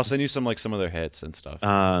 I'll send you some of their hits and stuff.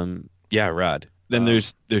 Yeah, rad. Then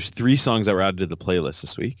there's 3 songs that were added to the playlist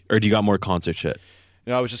this week. Or do you got more concert shit?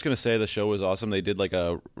 I was just gonna say the show was awesome. They did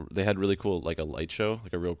they had really cool like a light show,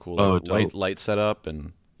 like a real cool light setup,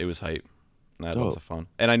 and it was hype. And I had lots of fun.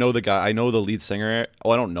 And I know the lead singer. Oh,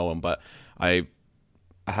 I don't know him, but I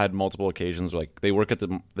had multiple occasions like they work at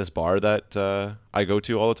this bar that I go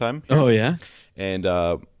to all the time. Oh yeah, and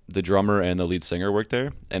the drummer and the lead singer work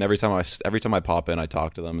there. And every time I pop in, I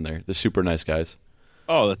talk to them, and they're super nice guys.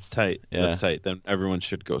 Oh, that's tight. Yeah. That's tight. Then everyone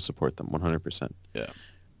should go support them 100%. Yeah.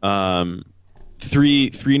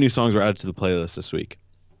 3 new songs were added to the playlist this week.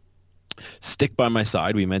 Stick By My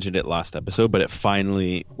Side, we mentioned it last episode, but it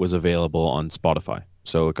finally was available on Spotify,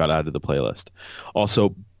 so it got added to the playlist.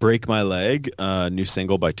 Also, Break My Leg, new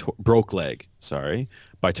single by Broke Leg,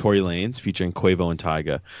 by Tory Lanez, featuring Quavo and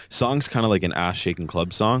Tyga. Song's kind of like an ass-shaking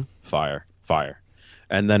club song. Fire.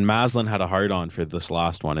 And then Maslin had a hard-on for this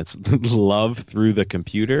last one. It's Love Through the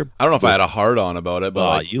Computer. I don't know if I had a hard-on about it,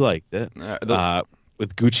 but you liked it.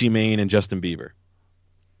 With Gucci Mane and Justin Bieber.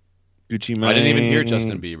 Gucci Mane. I didn't even hear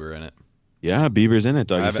Justin Bieber in it. Yeah, Bieber's in it,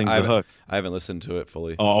 dog. He sings the hook. I haven't listened to it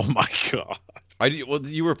fully. Oh my god. Well,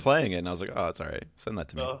 you were playing it, and I was like, oh, that's all right. Send that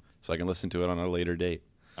to me so I can listen to it on a later date.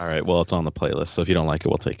 All right, well, it's on the playlist, so if you don't like it,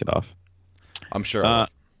 we'll take it off. I'm sure.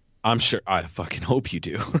 I'm sure. I fucking hope you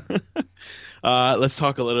do. Let's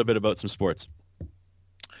talk a little bit about some sports.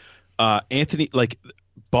 Anthony, the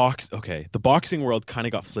boxing world kind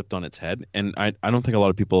of got flipped on its head, and I don't think a lot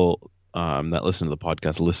of people that listen to the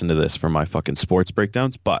podcast listen to this for my fucking sports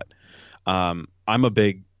breakdowns, but I'm a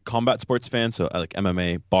big combat sports fan, so I like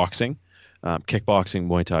MMA, boxing, kickboxing,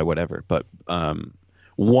 Muay Thai, whatever. But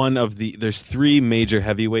there's 3 major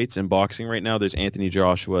heavyweights in boxing right now. There's Anthony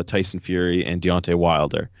Joshua, Tyson Fury, and Deontay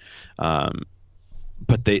Wilder.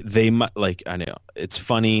 But they like, I know it's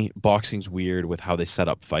funny. Boxing's weird with how they set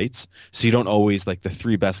up fights, so you don't always like the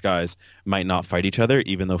 3 best guys might not fight each other,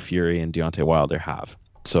 even though Fury and Deontay Wilder have.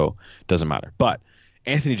 So it doesn't matter. But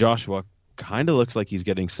Anthony Joshua kind of looks like he's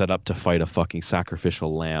getting set up to fight a fucking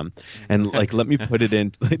sacrificial lamb. And like, let me put it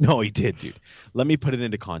in. No, he did, dude. Let me put it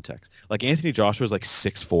into context. Like Anthony Joshua is like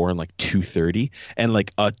 6'4" and like 230, and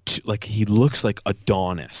like he looks like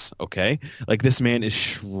Adonis. Okay, like this man is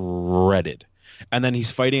shredded. And then he's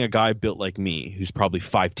fighting a guy built like me, who's probably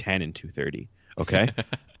 5'10" and 230. Okay,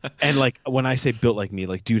 and like when I say built like me,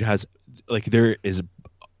 like dude has like there is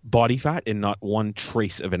body fat and not one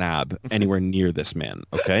trace of an ab anywhere near this man.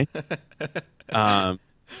 Okay, and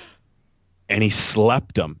he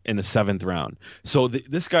slept him in the 7th round. So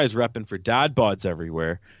this guy's repping for dad bods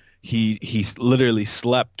everywhere. literally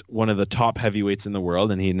slept one of the top heavyweights in the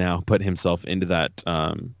world, and he now put himself into that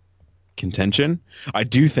contention. I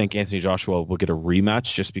do think Anthony Joshua will get a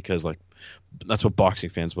rematch just because like that's what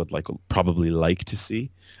boxing fans would probably like to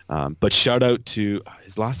see. But shout out to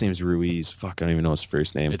his last name is Ruiz. Fuck, I don't even know his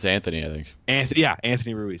first name. It's Anthony, I think.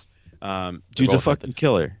 Anthony Ruiz. Dude's a fucking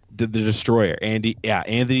killer. The Destroyer. Andy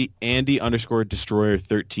 _Destroyer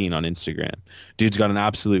 13 on Instagram. Dude's got an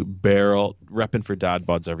absolute barrel, repping for dad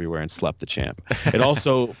bods everywhere, and slept the champ. It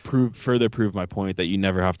also further proved my point that you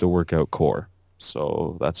never have to work out core.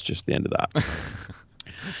 So that's just the end of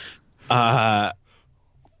that.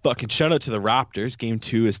 Fucking shout out to the Raptors. Game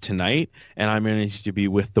 2 is tonight, and I'm going to be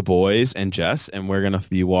with the boys and Jess, and we're going to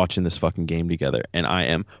be watching this fucking game together. And I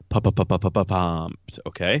am pumped.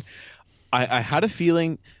 Okay, I had a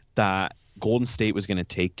feeling that Golden State was going to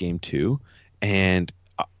take Game 2, and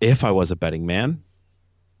if I was a betting man,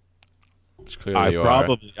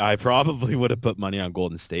 I probably would have put money on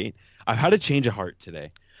Golden State. I've had a change of heart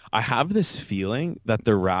today. I have this feeling that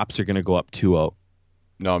the Raps are going to go up 2-0.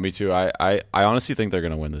 No, me too. I honestly think they're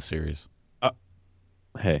going to win this series.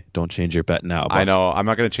 Hey, don't change your bet now. Boss. I know. I'm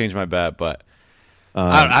not going to change my bet, but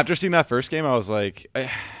after seeing that first game, I was like,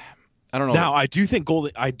 I don't know. Now, I do think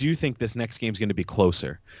this next game is going to be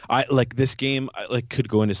closer. This game could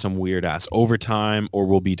go into some weird ass overtime or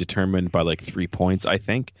will be determined by 3 points, I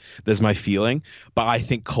think. That's my feeling. But I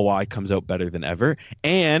think Kawhi comes out better than ever.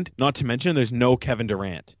 And not to mention, there's no Kevin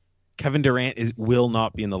Durant. Kevin Durant will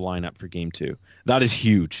not be in the lineup for Game 2. That is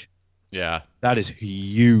huge. Yeah. That is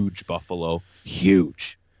huge, Buffalo.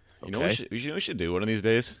 Huge. Okay? You know what we should do one of these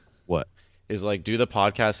days? What? Is do the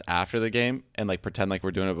podcast after the game and pretend like we're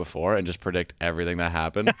doing it before and just predict everything that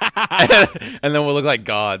happened. And then we'll look like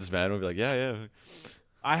gods, man. We'll be like, yeah.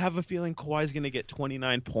 I have a feeling Kawhi's going to get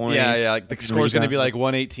 29 points. Yeah. The score's going to be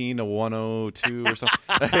 118 to 102 or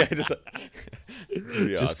something.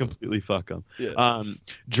 Just completely fuck him. Yeah.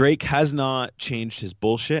 Drake has not changed his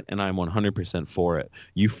bullshit, and I'm 100% for it.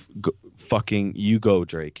 You go,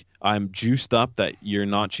 Drake. I'm juiced up that you're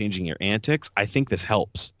not changing your antics. I think this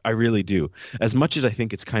helps. I really do. As much as I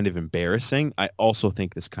think it's kind of embarrassing, I also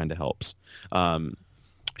think this kind of helps.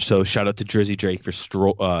 So shout out to Drizzy Drake for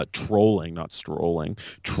trolling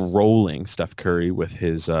Steph Curry with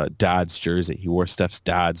his dad's jersey. He wore Steph's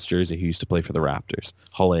dad's jersey. He used to play for the Raptors.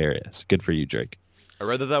 Hilarious. Good for you, Drake. I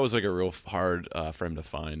read that was a real hard for him to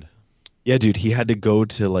find. Yeah, dude. He had to go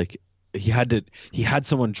to he had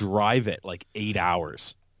someone drive it 8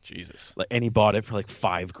 hours. Jesus. And he bought it for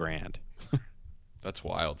 $5,000. That's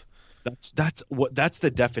wild. That's the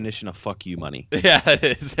definition of fuck you money. Yeah, it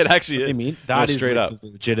is. It actually is. I mean, that is straight up the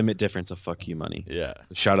legitimate difference of fuck you money. Yeah.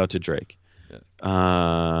 So shout out to Drake.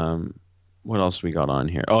 Yeah. What else we got on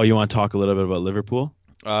here? Oh, you want to talk a little bit about Liverpool?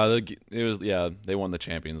 They won the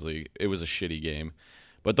Champions League. It was a shitty game.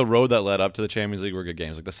 But the road that led up to the Champions League were good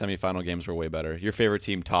games. The semifinal games were way better. Your favorite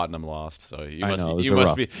team, Tottenham, lost, so you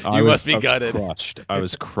must be gutted. I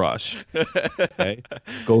was crushed. Okay?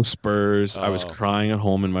 Go Spurs! I was crying at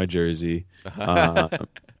home in my jersey.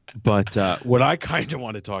 But what I kind of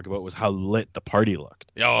want to talk about was how lit the party looked.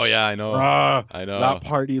 Oh yeah, I know. I know that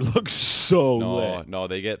party looks so lit. No,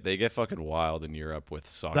 they get fucking wild in Europe with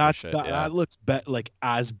soccer. That looks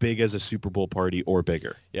as big as a Super Bowl party or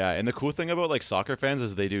bigger. Yeah, and the cool thing about soccer fans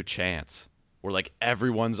is they do chants where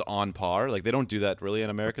everyone's on par. They don't do that really in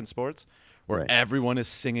American sports, where everyone is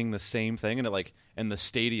singing the same thing and and the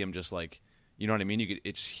stadium just you know what I mean.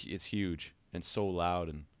 It's huge and so loud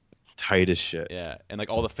and. It's tight as shit. Yeah, and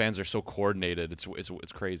all the fans are so coordinated. It's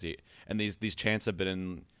crazy. And these chants have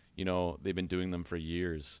been they've been doing them for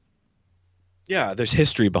years. Yeah, there's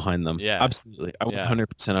history behind them. Yeah, absolutely. I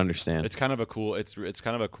 100% understand. It's kind of a cool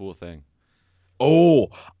thing. Oh,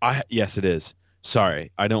 yes, it is.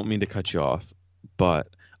 Sorry, I don't mean to cut you off, but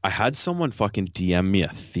I had someone fucking DM me a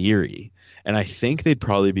theory, and I think they'd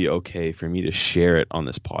probably be okay for me to share it on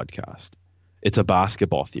this podcast. It's a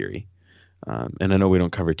basketball theory. And I know we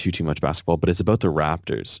don't cover too much basketball, but it's about the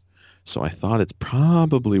Raptors. So I thought it's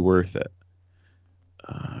probably worth it.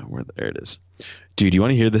 There it is. Dude, you want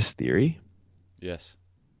to hear this theory? Yes.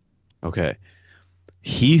 Okay.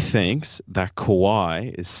 He thinks that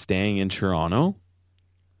Kawhi is staying in Toronto,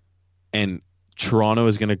 and Toronto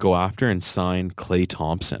is going to go after and sign Klay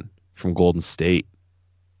Thompson from Golden State.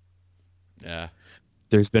 Yeah.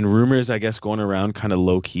 There's been rumors, I guess, going around kind of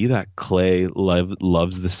low-key that Klay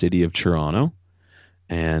loves the city of Toronto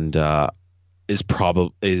and is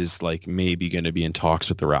maybe going to be in talks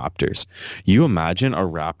with the Raptors. You imagine a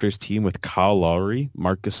Raptors team with Kyle Lowry,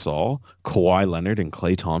 Marc Gasol, Kawhi Leonard, and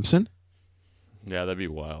Klay Thompson? Yeah, that'd be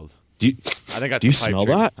wild. Do you, I think that's do you a pipe smell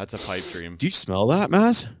dream. that? That's a pipe dream. Do you smell that,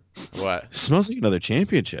 Maz? What? It smells like another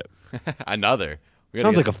championship. Another.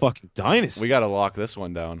 Sounds like a fucking dynasty. We got to lock this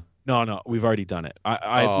one down. No, we've already done it.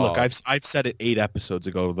 Look, I've said it 8 episodes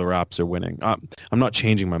ago. The Raps are winning. I'm not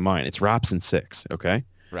changing my mind. It's Raps in 6. Okay.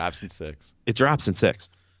 Raps in 6. It's Raps in 6,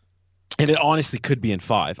 and it honestly could be in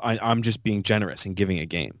 5. I'm just being generous and giving a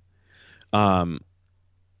game. Yeah,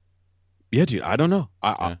 dude. I don't know.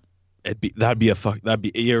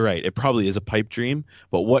 You're right. It probably is a pipe dream,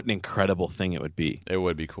 but what an incredible thing it would be. It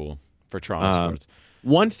would be cool for Toronto sports.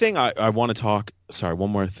 One thing I want to talk. Sorry,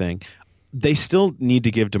 one more thing. They still need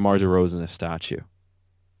to give DeMar DeRozan a statue.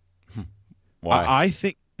 Why? I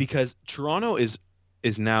think because Toronto is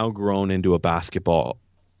now grown into a basketball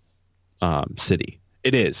city.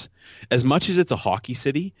 It is. As much as it's a hockey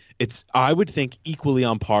city, it's, I would think, equally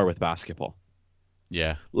on par with basketball.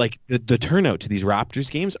 Yeah. Like the turnout to these Raptors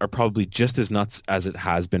games are probably just as nuts as it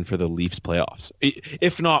has been for the Leafs playoffs,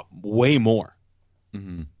 if not way more.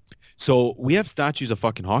 Mm-hmm. So we have statues of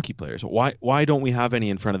fucking hockey players. Why don't we have any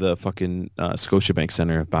in front of the fucking Scotiabank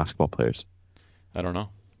Center of basketball players? I don't know.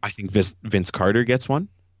 I think Vince Carter gets one,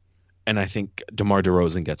 and I think DeMar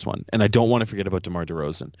DeRozan gets one. And I don't want to forget about DeMar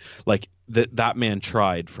DeRozan. Like that man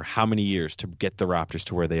tried for how many years to get the Raptors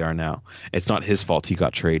to where they are now. It's not his fault he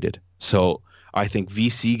got traded. So I think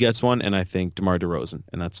VC gets one, and I think DeMar DeRozan,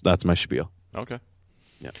 and that's my spiel. Okay.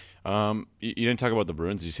 Yeah. You didn't talk about the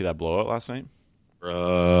Bruins. Did you see that blowout last night?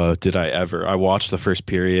 Did I ever? I watched the first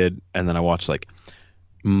period, and then I watched like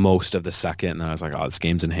most of the second, and then I was like, "Oh, this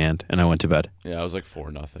game's in hand," and I went to bed. Yeah, I was like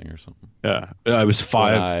 4-0 or something. Yeah, I was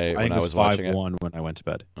 5. I think it was watching 5-1 when I went to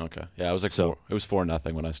bed. Okay. Yeah, I was like 4. It was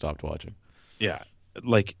 4-0 when I stopped watching. Yeah,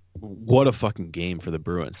 like what a fucking game for the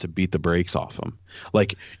Bruins to beat the brakes off them.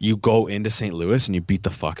 Like you go into St. Louis and you beat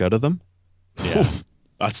the fuck out of them. Yeah,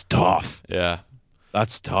 that's tough. Yeah.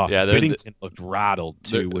 That's tough. Yeah, Binnington looked rattled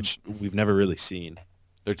too, which we've never really seen.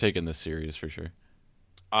 They're taking this serious for sure.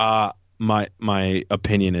 My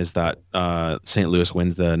opinion is that St. Louis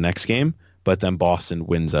wins the next game, but then Boston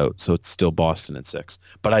wins out, so it's still Boston in 6.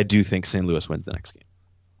 But I do think St. Louis wins the next game.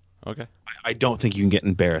 Okay. I don't think you can get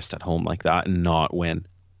embarrassed at home like that and not win.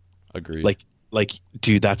 Agreed. Like,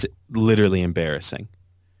 dude, that's literally embarrassing.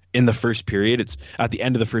 In the first period, it's at the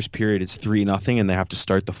end of the first period, it's 3-0, and they have to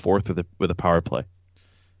start the fourth with a power play.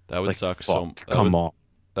 That would suck on.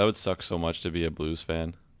 That would suck so much to be a Blues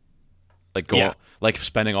fan. Like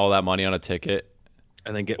spending all that money on a ticket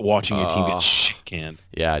and then watching your team get shit canned.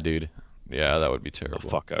 Yeah, dude. Yeah, that would be terrible. The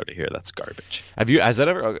fuck out of here. That's garbage. Has that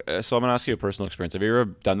ever? So I'm gonna ask you a personal experience. Have you ever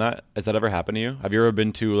done that? Has that ever happened to you? Have you ever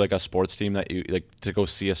been to like a sports team that you like to go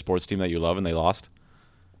see a sports team that you love and they lost?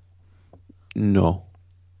 No.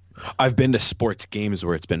 I've been to sports games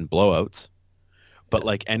where it's been blowouts, but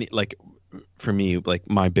for me, like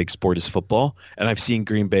my big sport is football, and I've seen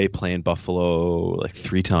Green Bay play in Buffalo like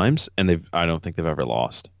 3 times, and I don't think they've ever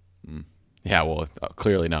lost. Yeah, well,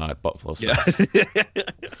 clearly not. Buffalo sucks.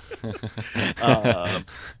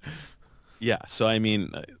 Yeah. So I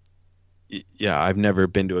mean, I've never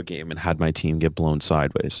been to a game and had my team get blown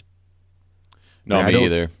sideways. No,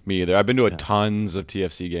 me either. I've been to tons of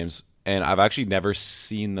TFC games, and I've actually never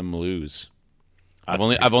seen them lose. I've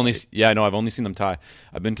only seen them tie.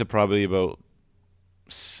 I've been to probably about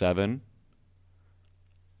 7.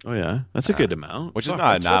 Oh yeah, that's a good amount. Which is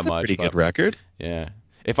not much. A pretty good record. Yeah.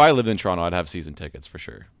 If I lived in Toronto, I'd have season tickets for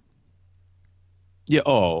sure. Yeah.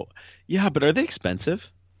 Oh, yeah. But are they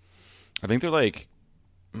expensive? I think they're like,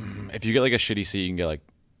 if you get like a shitty seat, you can get like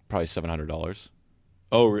probably $700.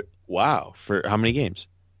 Oh wow! For how many games?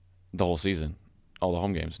 The whole season, all the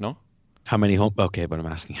home games. No. How many home? Okay, but I'm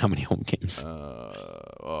asking how many home games.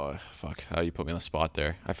 Oh fuck! How you put me on the spot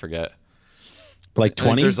there? I forget. Like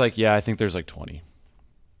 20? I think there's like 20.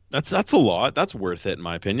 That's a lot. That's worth it in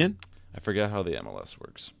my opinion. I forget how the MLS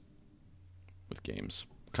works with games.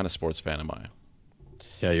 What kind of sports fan am I?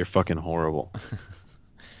 Yeah, you're fucking horrible.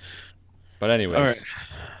 But anyways.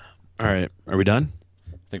 All right. Are we done?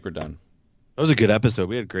 I think we're done. That was a good episode.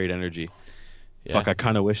 We had great energy. Yeah. Fuck, I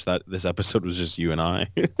kind of wish that this episode was just you and I.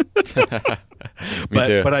 Me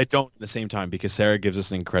too. But I don't at the same time because Sarah gives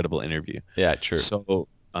us an incredible interview. Yeah, true. So,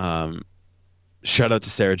 shout out to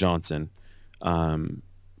Sarah Johnsen.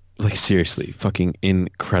 Like seriously, fucking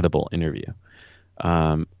incredible interview.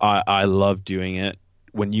 I love doing it.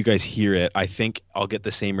 When you guys hear it, I think I'll get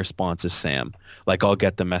the same response as Sam. Like I'll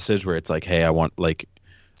get the message where it's like, "Hey, I want like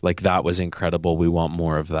that was incredible. We want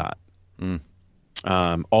more of that."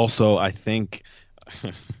 Also, I think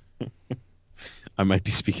I might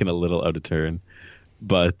be speaking a little out of turn,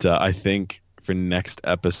 but I think for next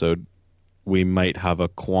episode we might have a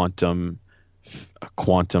quantum a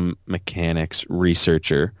quantum mechanics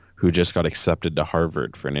researcher who just got accepted to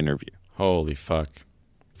Harvard for an interview. Holy fuck.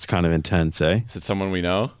 It's kind of intense, eh? Is it someone we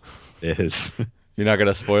know? It is. You're not going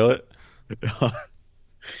to spoil it?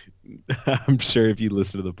 I'm sure if you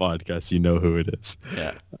listen to the podcast, you know who it is.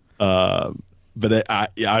 Yeah. But I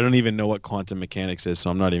don't even know what quantum mechanics is, so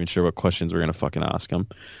I'm not even sure what questions we're going to fucking ask him.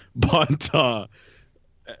 But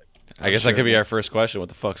I guess that could be our first question. What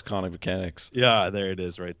the fuck's quantum mechanics? yeah, there it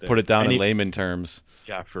is right there. Put it down in layman terms.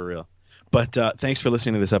 Yeah, for real. But thanks for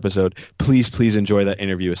listening to this episode. Please enjoy that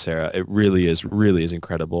interview with Sarah. It really is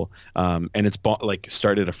incredible. And it's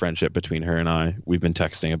started a friendship between her and I. We've been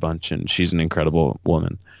texting a bunch, and she's an incredible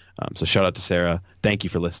woman. So shout out to Sarah. Thank you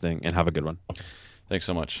for listening, and have a good one. Thanks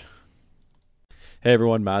so much. Hey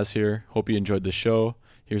everyone, Maz here. Hope you enjoyed the show.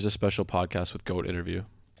 Here's a special podcast with Goat interview.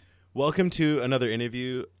 Welcome to another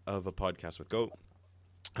interview of a podcast with Goat.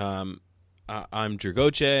 I'm Drew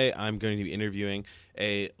Goche. I'm going to be interviewing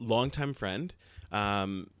a longtime friend.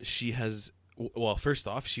 First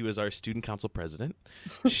off, she was our student council president.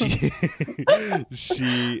 She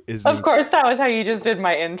is. Of course, that was how you just did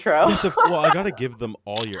my intro. Yes, I got to give them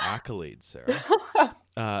all your accolades, Sarah.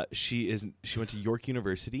 She went to York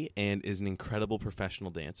University and is an incredible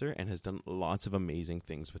professional dancer and has done lots of amazing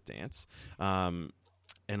things with dance.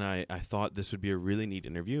 And I thought this would be a really neat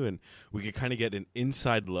interview, and we could kind of get an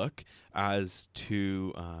inside look as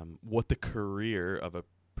to what the career of a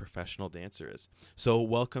professional dancer is. So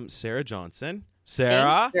welcome, Sarah Johnsen.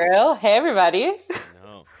 Sarah. Thanks, Drew. Hey, everybody.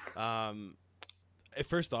 No.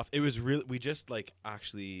 First off, it was really, we just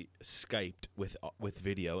actually Skyped with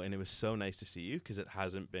video, and it was so nice to see you because it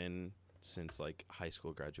hasn't been since high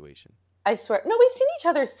school graduation. I swear. No, we've seen each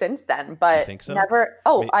other since then, but think so? never.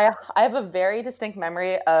 Oh, I have a very distinct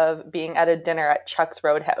memory of being at a dinner at Chuck's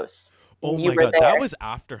Roadhouse. Oh my God, that was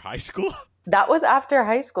after high school? That was after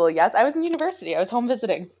high school, yes. I was in university. I was home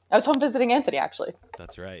visiting Anthony, actually.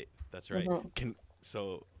 That's right. Mm-hmm.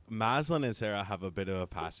 So Maslin and Sarah have a bit of a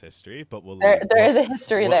past history, but there is a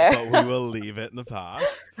history there. But we will leave it in the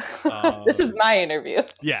past. This is my interview.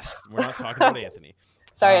 Yes, we're not talking about Anthony.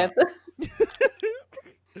 Sorry, Anthony.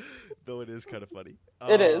 Though it is kind of funny.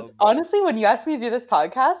 It is. Honestly, when you asked me to do this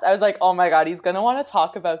podcast, I was like, oh my God, he's going to want to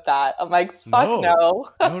talk about that. I'm like, fuck no.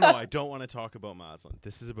 No, I don't want to talk about Maslin.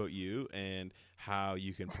 This is about you and how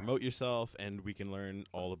you can promote yourself, and we can learn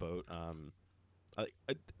all about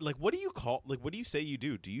what do you say you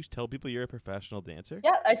do? Do you tell people you're a professional dancer?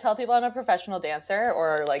 Yeah, I tell people I'm a professional dancer,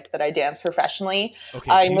 or that I dance professionally. Okay,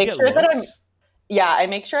 I make sure that I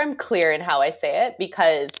make sure I'm clear in how I say it,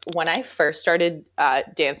 because when I first started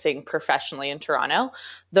dancing professionally in Toronto,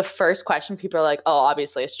 the first question people are like, oh,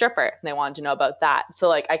 obviously a stripper. And they wanted to know about that.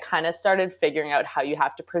 So I kind of started figuring out how you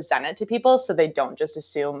have to present it to people so they don't just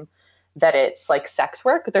assume that it's sex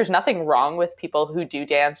work. There's nothing wrong with people who do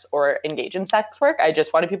dance or engage in sex work. I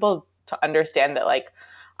just wanted people to understand that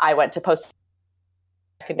I went to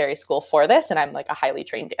post-secondary school for this, and I'm a highly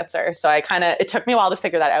trained dancer. So it took me a while to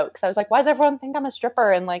figure that out, because I was like, why does everyone think I'm a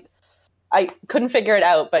stripper? And I couldn't figure it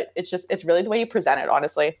out, but it's really the way you present it,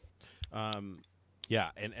 honestly. Yeah.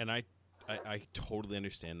 And I totally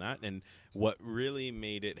understand that. And what really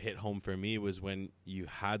made it hit home for me was when you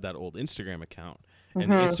had that old Instagram account, and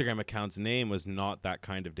the Instagram account's name was Not That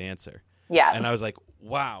Kind of Dancer. Yeah. And I was like,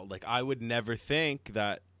 wow, I would never think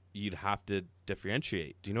that you'd have to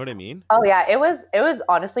differentiate. Do you know what I mean? Oh yeah, it was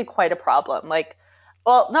honestly quite a problem.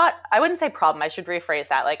 I wouldn't say problem, I should rephrase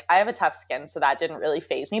that. I have a tough skin, so that didn't really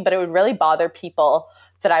faze me, but it would really bother people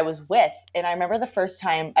that I was with. And I remember the first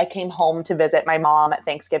time I came home to visit my mom at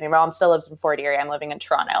Thanksgiving. My mom still lives in Fort Erie. I'm living in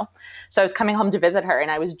Toronto. So I was coming home to visit her,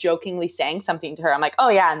 and I was jokingly saying something to her. I'm like, oh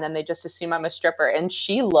yeah, and then they just assume I'm a stripper. And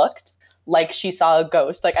she looked like she saw a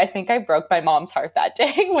ghost. I think I broke my mom's heart that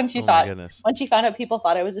day when she found out people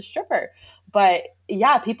thought I was a stripper. But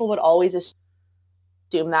yeah, people would always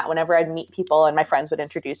assume that whenever I'd meet people, and my friends would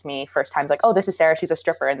introduce me first times, oh, this is Sarah, she's a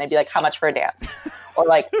stripper. And they'd be like, how much for a dance? or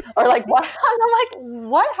what? And I'm like,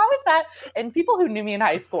 what? How is that? And people who knew me in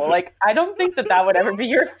high school, I don't think that would ever be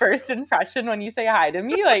your first impression when you say hi to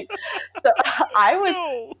me. So I was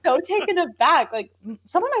so taken aback.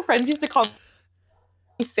 Some of my friends used to call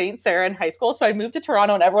me Saint Sarah in high school. So I moved to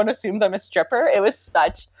Toronto, and everyone assumes I'm a stripper. It was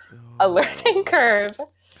such a learning curve.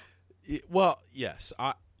 Well, yes.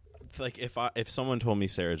 If someone told me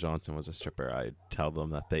Sarah Johnsen was a stripper, I'd tell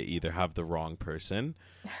them that they either have the wrong person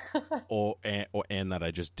and that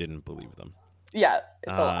I just didn't believe them. Yeah,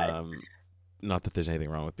 it's a lie. Not that there's anything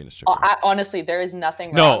wrong with being a strip Oh, club. honestly, there is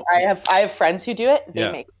nothing No. wrong. I have friends who do it. They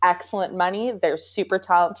Yeah. make excellent money. They're super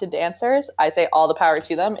talented dancers. I say all the power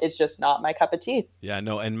to them. It's just not my cup of tea. Yeah,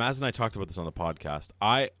 no, and Maz and I talked about this on the podcast.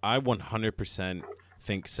 I 100%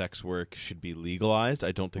 think sex work should be legalized.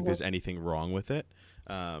 I don't think there's anything wrong with it.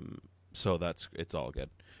 So it's all good.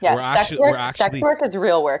 Yeah, sex work is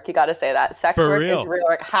real work. You got to say that. Sex work is real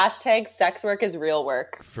work. Hashtag sex work is real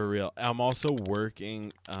work. For real. I'm also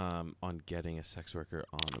working on getting a sex worker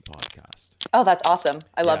on the podcast. Oh, that's awesome.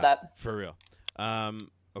 I love that. For real.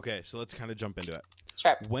 Okay, so let's kind of jump into it.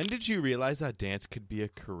 Sure. When did you realize that dance could be a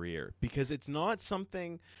career? Because it's not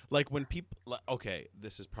something like when people, okay,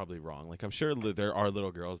 this is probably wrong. Like I'm sure there are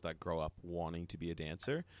little girls that grow up wanting to be a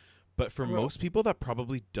dancer. But for most people, that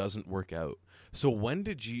probably doesn't work out. So when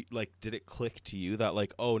did it click to you that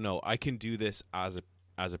like, oh no, I can do this as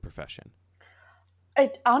a profession?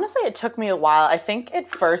 Honestly, it took me a while. I think it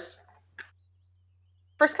first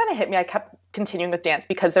kind of hit me. I kept continuing with dance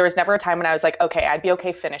because there was never a time when I was like, okay, I'd be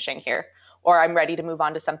okay finishing here, or I'm ready to move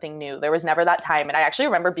on to something new. There was never that time. And I actually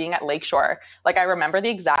remember being at Lakeshore. Like I remember the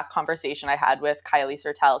exact conversation I had with Kylie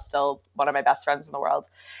Sertel, still one of my best friends in the world.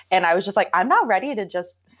 And I was just like, I'm not ready to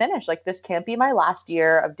just finish. Like this can't be my last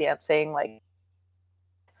year of dancing. Like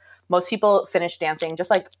most people finish dancing just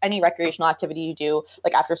like any recreational activity you do,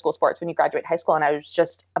 like after school sports when you graduate high school. And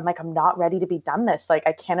I'm like, I'm not ready to be done this. Like,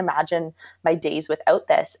 I can't imagine my days without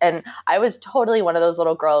this. And I was totally one of those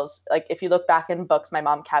little girls. Like, if you look back in books my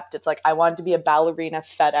mom kept, it's like, I wanted to be a ballerina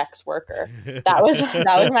FedEx worker. That was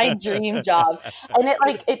my dream job. And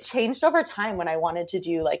it changed over time when I wanted to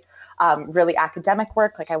do really academic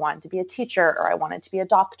work. Like I wanted to be a teacher or I wanted to be a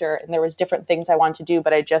doctor. And there was different things I wanted to do,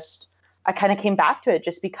 but I kind of came back to it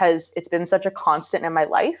just because it's been such a constant in my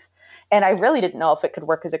life. And I really didn't know if it could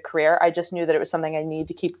work as a career. I just knew that it was something I needed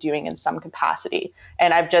to keep doing in some capacity.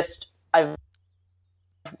 And I've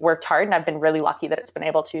worked hard and I've been really lucky that it's been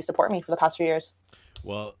able to support me for the past few years.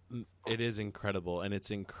 Well, it is incredible, and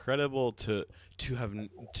it's incredible to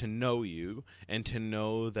know you and to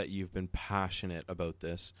know that you've been passionate about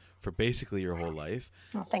this for basically your whole life.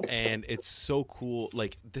 Oh, thanks. And it's so cool.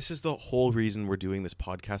 Like, this is the whole reason we're doing this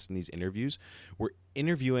podcast and these interviews. We're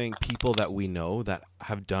interviewing people that we know that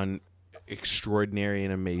have done extraordinary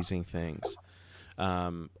and amazing things,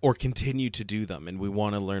 or continue to do them, and we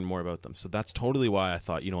want to learn more about them. So that's totally why I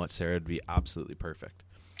thought, you know what, Sarah would be absolutely perfect.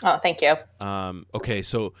 Oh, thank you. Okay,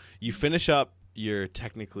 so you finish up your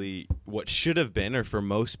technically what should have been, or for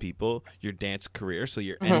most people, your dance career. So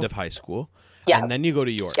your end of high school. Yeah. And then you go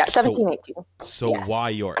to York. Yeah, 17, 18. So Yes. why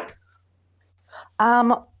York?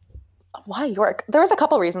 Why York? There was a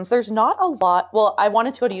couple reasons. There's not a lot. Well, I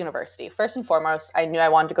wanted to go to university. First and foremost, I knew I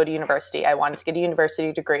wanted to go to university. I wanted to get a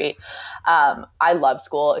university degree. I love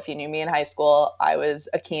school. If you knew me in high school, I was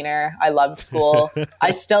a keener. I loved school.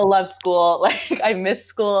 I still love school. Like I miss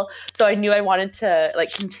school. So I knew I wanted to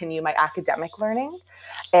continue my academic learning.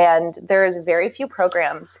 And there's very few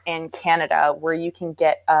programs in Canada where you can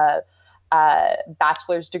get a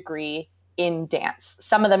bachelor's degree in dance.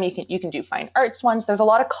 Some of them you can do fine arts ones. There's a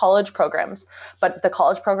lot of college programs, but the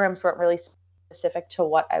college programs weren't really specific to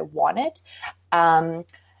what I wanted.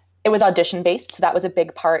 It was audition based, so that was a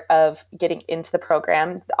big part of getting into the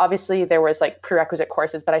program. Obviously, there was prerequisite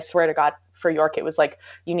courses, but I swear to God, for York, it was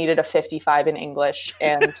you needed a 55 in English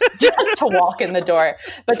and to walk in the door.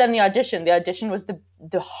 But then the audition was the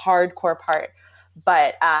hardcore part.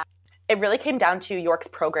 But it really came down to York's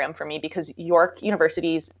program for me, because York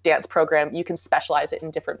University's dance program, you can specialize it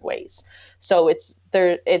in different ways. So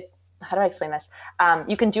how do I explain this?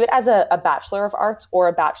 You can do it as a Bachelor of Arts or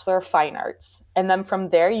a Bachelor of Fine Arts. And then from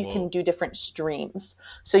there, you can do different streams.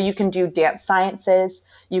 So you can do dance sciences.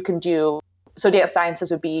 So dance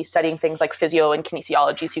sciences would be studying things like physio and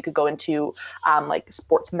kinesiology. So you could go into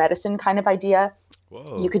sports medicine kind of idea.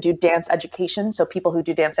 Whoa. You could do dance education. So people who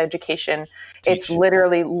do dance education, it's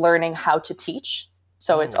literally learning how to teach.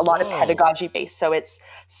 So it's a lot of pedagogy based. So it's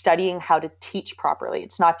studying how to teach properly.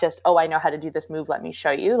 It's not just, I know how to do this move, let me show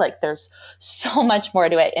you. There's so much more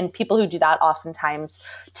to it. And people who do that oftentimes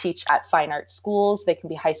teach at fine arts schools. They can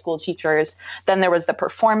be high school teachers. Then there was the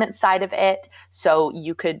performance side of it. So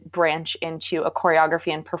you could branch into a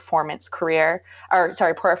choreography and performance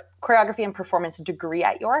choreography and performance degree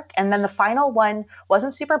at York. And then the final one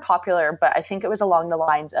wasn't super popular, but I think it was along the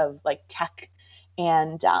lines of tech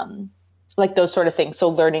and those sort of things. So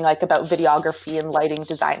learning about videography and lighting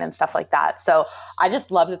design and stuff like that. So I just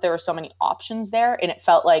love that there were so many options there, and it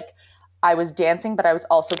felt like I was dancing, but I was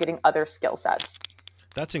also getting other skill sets.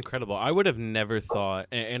 That's incredible. I would have never thought,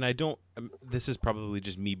 and I don't, this is probably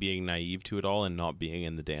just me being naive to it all and not being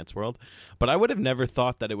in the dance world, but I would have never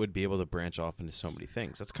thought that it would be able to branch off into so many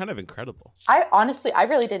things. That's kind of incredible. I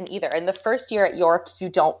really didn't either. And the first year at York, you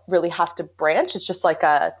don't really have to branch. It's just like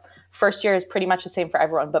first year is pretty much the same for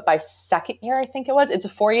everyone. But by second year, I think it's a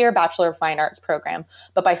 4-year Bachelor of Fine Arts program.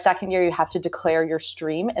 But by second year, you have to declare your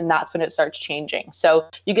stream, and that's when it starts changing. So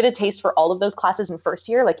you get a taste for all of those classes in first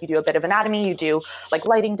year. Like you do a bit of anatomy, you do like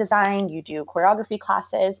lighting design, you do choreography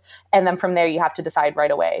classes. And then from there, you have to decide right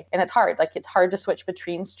away. And it's hard. Like it's hard to switch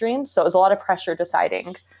between streams. So it was a lot of pressure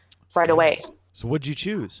deciding right away. So what'd you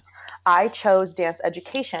choose? I chose dance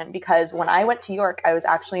education because when I went to York, I was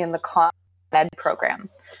actually in the Con Ed program.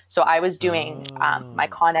 So I was doing my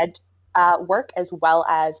Con Ed work as well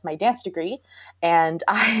as my dance degree. And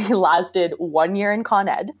I lasted 1 year in Con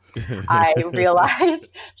Ed. I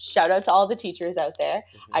realized, shout out to all the teachers out there,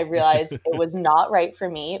 I realized it was not right for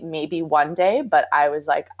me, maybe one day, but I was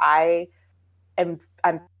like, I'm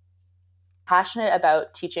passionate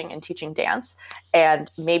about teaching and teaching dance,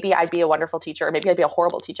 and maybe I'd be a wonderful teacher, or maybe I'd be a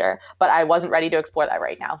horrible teacher, but I wasn't ready to explore that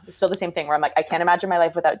right now. It's still the same thing where I'm like, I can't imagine my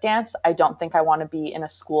life without dance. I don't think I want to be in a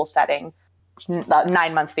school setting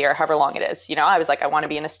 9 months of the year, however long it is. I was like, I want to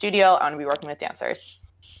be in a studio. I want to be working with dancers.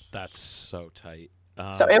 That's so tight.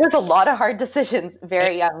 So it was a lot of hard decisions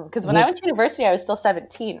very young, because when I went to university, I was still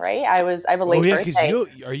 17, right? I have a late birthday.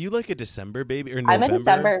 Are you like a December baby or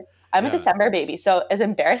November? I'm a December baby. So as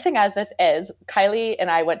embarrassing as this is, Kylie and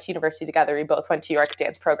I went to university together. We both went to York's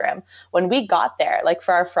dance program. When we got there, like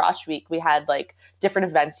for our Frosh week, we had like different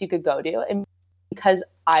events you could go to. And because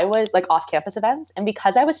I was like off-campus events, and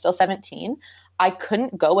because I was still 17, I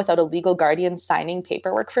couldn't go without a legal guardian signing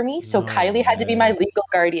paperwork for me. So Kylie had to be my legal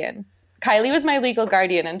guardian. Kylie was my legal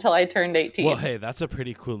guardian until I turned 18. Well, hey, that's a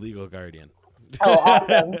pretty cool legal guardian. Oh,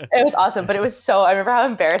 awesome. It was awesome. But it was I remember how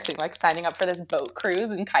embarrassing, like signing up for this boat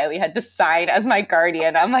cruise and Kylie had to sign as my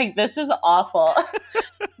guardian. I'm like, this is awful.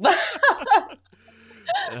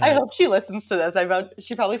 I hope she listens to this.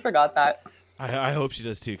 She probably forgot that. I hope she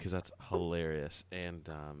does too, because that's hilarious. And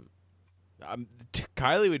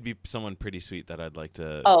Kylie would be someone pretty sweet that I'd like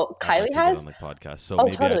to. Oh, Kylie has on the podcast. So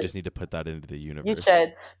maybe totally. I just need to put that into the universe. You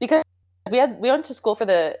should, because we went to school for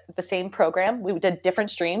the same program. We did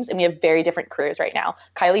different streams, and we have very different careers right now.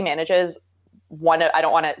 Kylie manages one of, I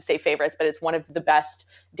don't want to say favorites, but it's one of the best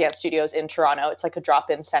dance studios in Toronto. It's like a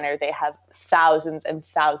drop-in center. They have thousands and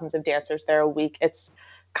thousands of dancers there a week.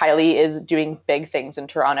 Kylie is doing big things in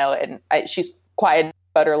Toronto, and she's quiet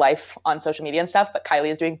about her life on social media and stuff, but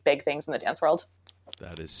Kylie is doing big things in the dance world.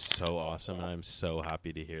 That is so awesome, and I'm so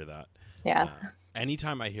happy to hear that. Yeah.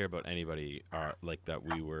 Anytime I hear about anybody like that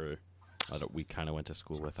we kind of went to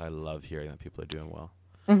school with, I love hearing that people are doing well.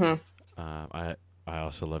 Mm-hmm. I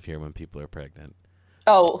also love hearing when people are pregnant.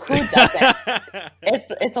 Oh, who doesn't?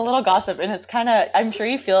 It's a little gossip, and it's kind of, I'm sure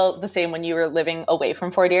you feel the same when you were living away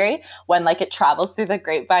from Fort Erie, when like it travels through the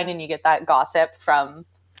grapevine and you get that gossip from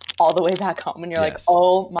all the way back home, and you're like,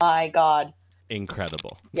 oh my God.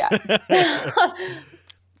 Incredible. Yeah.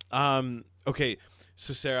 Okay.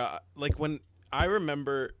 So Sarah, like when I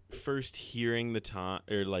remember first hearing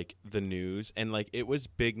the news, and like it was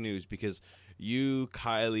big news because you,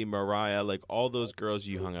 Kylie, Mariah, like all those girls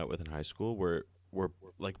you hung out with in high school were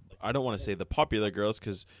like, I don't want to say the popular girls,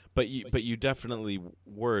 but you definitely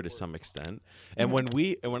were to some extent. And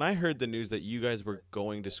when I heard the news that you guys were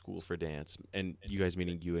going to school for dance, and you guys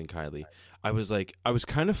meaning you and Kylie, I was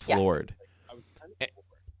kind of floored.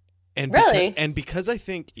 And really? Because I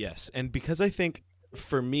think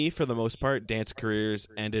for me, for the most part, dance careers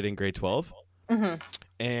ended in grade 12. Mm-hmm.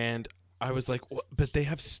 And I was like, but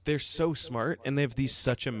they're so smart, and they have these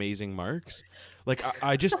such amazing marks. Like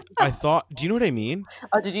I thought, do you know what I mean?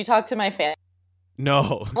 Oh, did you talk to my family?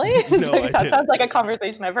 No. Really? No, that sounds like a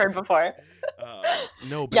conversation I've heard before.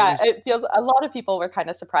 No, but yeah, it feels, a lot of people were kind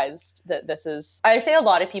of surprised that this is, I say a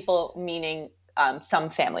lot of people, meaning some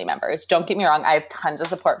family members. Don't get me wrong, I have tons of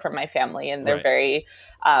support from my family, and they're very,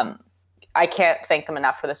 I can't thank them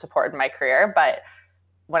enough for the support in my career. But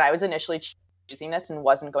when I was initially choosing this and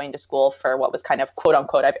wasn't going to school for what was kind of quote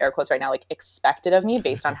unquote, I have air quotes right now, like expected of me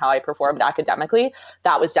based on how I performed academically,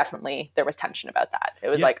 that was definitely, there was tension about that. It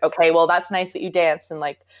was like, okay, well, that's nice that you dance, and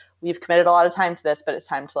like we've committed a lot of time to this, but it's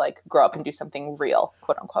time to like grow up and do something real,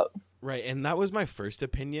 quote unquote. Right. And that was my first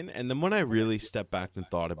opinion. And then when I really stepped back and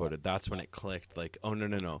thought about it, that's when it clicked, like, oh,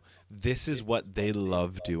 no. This is what they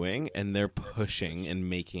love doing, and they're pushing and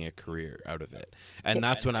making a career out of it. And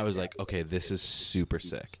that's when I was like, okay, this is super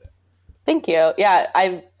sick. Thank you. Yeah,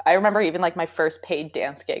 I remember even like my first paid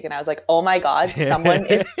dance gig, and I was like, oh my God, someone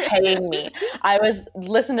is paying me.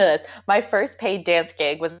 Listen to this. My first paid dance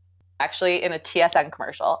gig was actually in a TSN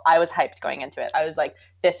commercial. I was hyped going into it. I was like,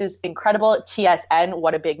 this is incredible. TSN,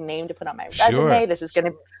 what a big name to put on my resume. Sure. This is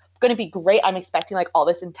gonna be great. I'm expecting like all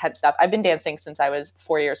this intense stuff. I've been dancing since I was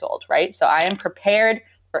 4 years old, right? So I am prepared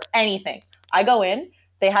for anything. I go in,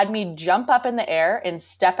 they had me jump up in the air and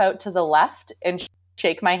step out to the left and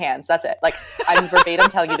shake my hands. That's it. Like, I'm verbatim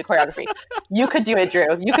telling you the choreography. You could do it, Drew.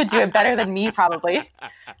 You could do it better than me, probably.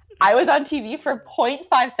 I was on TV for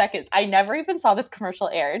 0.5 seconds. I never even saw this commercial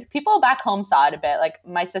aired. People back home saw it a bit. Like,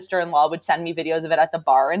 my sister-in-law would send me videos of it at the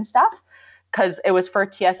bar and stuff because it was for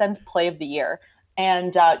TSN's Play of the Year.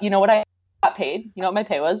 And you know what I got paid? You know what my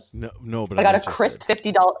pay was? No, but I got a crisp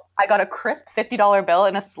 $50. I got a crisp $50 bill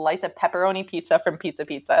and a slice of pepperoni pizza from Pizza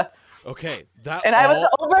Pizza. Okay,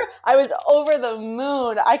 I was over the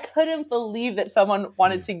moon. I couldn't believe that someone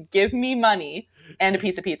wanted to give me money and a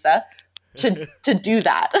piece of pizza to do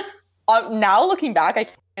that. Now looking back, I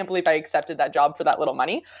can't believe I accepted that job for that little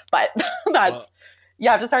money. But you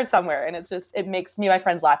have to start somewhere, and it makes me and my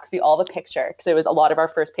friends laugh because we all have a picture because it was a lot of our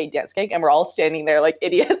first paid dance gig, and we're all standing there like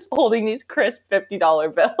idiots holding these crisp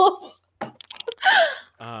 $50 bills.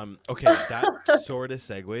 Okay, that sort of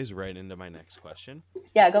segues right into my next question.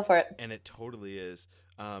 Yeah, go for it. And it totally is.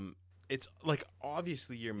 It's like,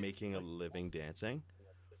 obviously you're making a living dancing,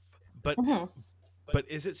 but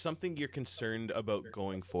is it something you're concerned about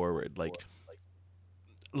going forward?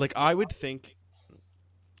 Like I would think,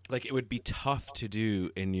 like, it would be tough to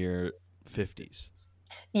do in your 50s.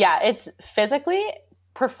 Yeah, it's physically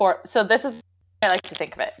so this is, I like to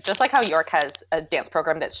think of it just like how York has a dance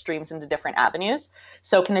program that streams into different avenues.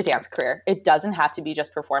 So can a dance career. It doesn't have to be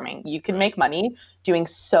just performing. You can make money doing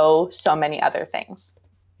so many other things.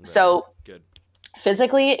 Right. So good.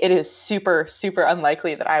 Physically, it is super, super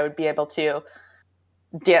unlikely that I would be able to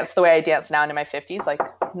dance the way I dance now into my 50s. Like,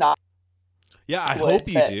 not. Yeah, I hope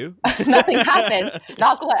you do. Nothing happened.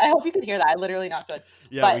 Not good. I hope you could hear that. I literally not good.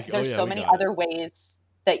 Yeah, but there's so many other ways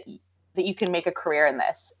that you can make a career in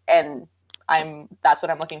this, and that's what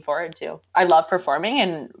I'm looking forward to. I love performing,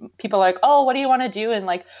 and people are like, oh, what do you want to do? And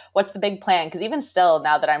like, what's the big plan? Because even still,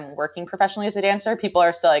 now that I'm working professionally as a dancer, people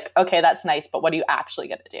are still like, okay, that's nice, but what are you actually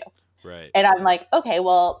going to do? Right. And I'm like, okay,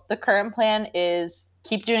 well, the current plan is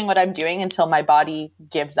keep doing what I'm doing until my body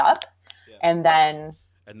gives up. Yeah. And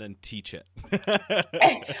then teach it.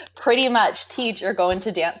 Pretty much teach or go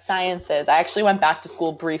into dance sciences. I actually went back to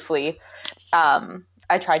school briefly.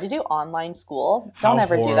 I tried to do online school. Don't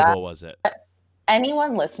ever do that. How horrible was it?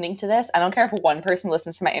 Anyone listening to this, I don't care if one person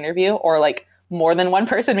listens to my interview or like more than one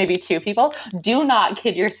person, maybe two people, do not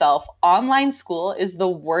kid yourself. Online school is the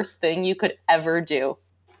worst thing you could ever do.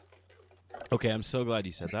 Okay, I'm so glad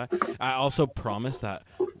you said that. I also promise that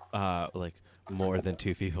like more than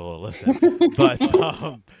two people will listen. But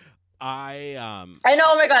I know,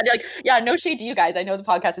 oh my God, like, yeah, no shade to you guys. I know the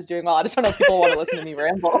podcast is doing well. I just don't know if people want to listen to me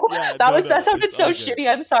ramble. Yeah, that sounded so shitty.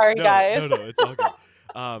 I'm sorry, guys. No, it's all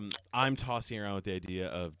good. I'm tossing around with the idea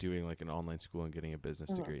of doing like an online school and getting a business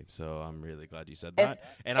degree. So I'm really glad you said that.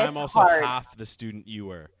 And I'm also half the student you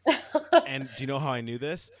were. And do you know how I knew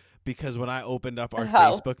this? Because when I opened up our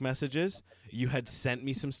Facebook messages, you had sent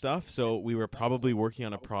me some stuff. So we were probably working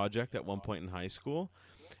on a project at one point in high school.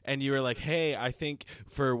 And you were like, hey, I think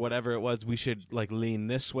for whatever it was, we should like lean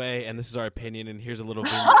this way. And this is our opinion. And here's a little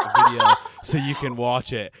video so you can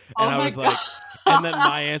watch it. And I was like, and then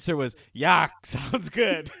my answer was, yeah, sounds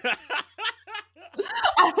good.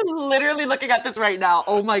 I'm literally looking at this right now.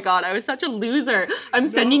 Oh my God, I was such a loser. I'm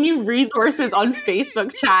sending you resources on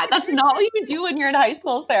Facebook chat. That's not what you do when you're in high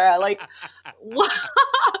school, Sarah. Like, what?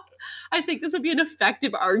 I think this would be an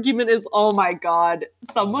effective argument is, oh my God,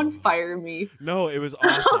 someone fire me. No, it was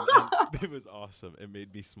awesome. It was awesome. It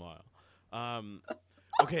made me smile.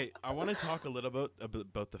 Okay, I want to talk a little bit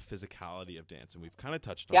about the physicality of dance, and we've kind of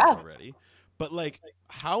touched on it already. But like,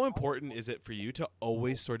 how important is it for you to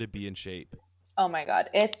always sort of be in shape? Oh my God,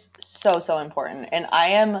 it's so important. And I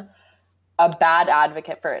am a bad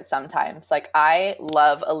advocate for it sometimes. Like, I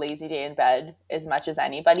love a lazy day in bed as much as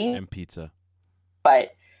anybody. And pizza.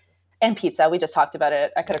 And pizza, we just talked about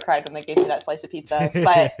it. I could have cried when they gave me that slice of pizza.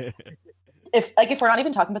 But if we're not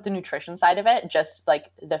even talking about the nutrition side of it, just like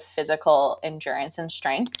the physical endurance and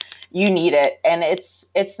strength, you need it. And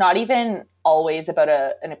it's not even always about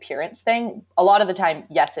an appearance thing. A lot of the time,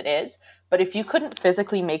 yes, it is. But if you couldn't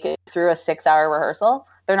physically make it through a 6-hour rehearsal,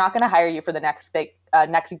 they're not going to hire you for the next gig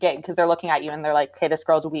because they're looking at you and they're like, okay, this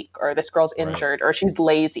girl's weak or this girl's injured or she's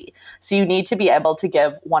lazy. So you need to be able to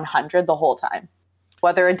give 100 the whole time.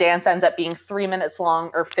 Whether a dance ends up being 3 minutes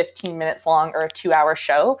long or 15 minutes long or a 2-hour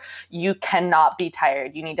show, you cannot be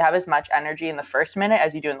tired. You need to have as much energy in the first minute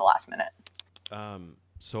as you do in the last minute.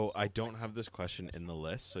 So I don't have this question in the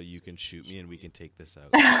list, so you can shoot me and we can take this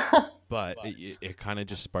out. But it kind of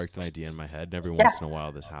just sparked an idea in my head, and every once in a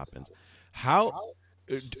while this happens.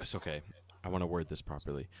 It's okay. I want to word this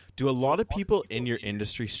properly. Do a lot of people in your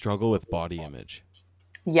industry struggle with body image?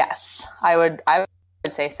 Yes, I would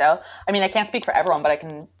say so. I mean, I can't speak for everyone, but I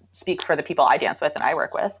can speak for the people I dance with and I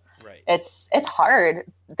work with. Right. It's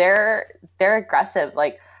hard. They're aggressive.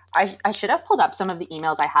 Like I should have pulled up some of the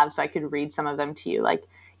emails I have so I could read some of them to you. Like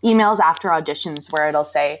emails after auditions where it'll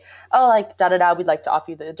say, oh, like da-da-da, we'd like to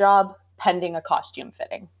offer you the job pending a costume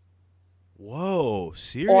fitting. Whoa,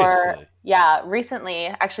 seriously? Or, yeah,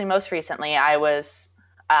 most recently, I was,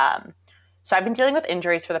 so I've been dealing with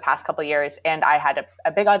injuries for the past couple of years, and I had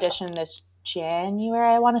a big audition this January,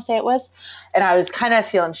 I want to say it was, and I was kind of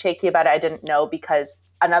feeling shaky about it. I didn't know because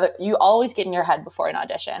you always get in your head before an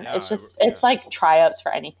audition. Yeah, it's like tryouts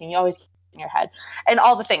for anything. You always get in your head and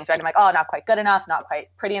all the things, right? I'm like, oh, not quite good enough, not quite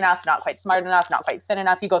pretty enough, not quite smart enough, not quite thin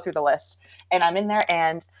enough. You go through the list, and I'm in there,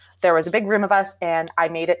 and there was a big room of us, and I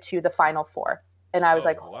made it to the final 4. And I was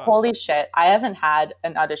wow. Holy shit, I haven't had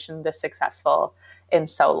an audition this successful in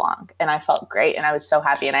so long. And I felt great, and I was so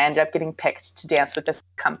happy. And I ended up getting picked to dance with this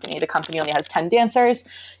company. The company only has 10 dancers.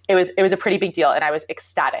 It was a pretty big deal, and I was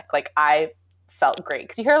ecstatic. Like, I felt great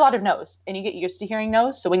because you hear a lot of no's, and you get used to hearing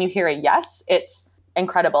no's. So when you hear a yes, it's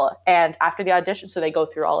incredible. And after the audition, so they go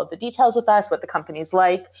through all of the details with us, what the company's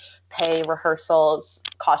like, pay, rehearsals,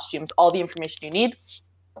 costumes, all the information you need.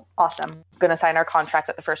 Awesome. Going to sign our contracts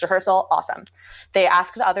at the first rehearsal. Awesome. They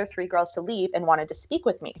asked the other 3 girls to leave and wanted to speak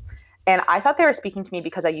with me. And I thought they were speaking to me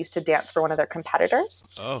because I used to dance for one of their competitors.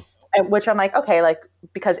 Oh. Which I'm like, okay, like,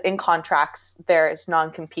 because in contracts, there's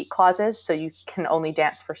non-compete clauses. So you can only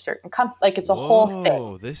dance for certain it's a whole thing.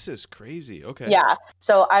 Oh, this is crazy. Okay. Yeah.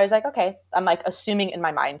 So I was like, okay, I'm like assuming in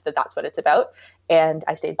my mind that that's what it's about. And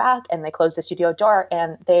I stayed back, and they closed the studio door,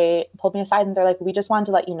 and they pulled me aside, and they're like, we just wanted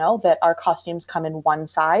to let you know that our costumes come in one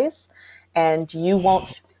size, and you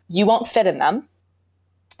won't fit in them.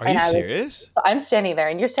 Are you serious? So I'm standing there,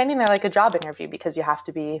 and you're standing there like a job interview because you have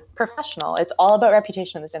to be professional. It's all about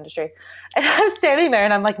reputation in this industry. And I'm standing there,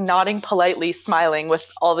 and I'm like nodding politely, smiling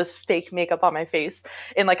with all this fake makeup on my face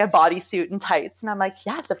in like a bodysuit and tights. And I'm like,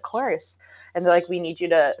 yes, of course. And they're like, we need you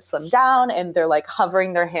to slim down. And they're like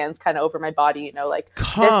hovering their hands kind of over my body, you know, like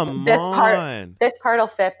this part will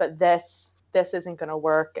fit, but this isn't going to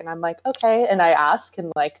work. And I'm like, okay. And I ask,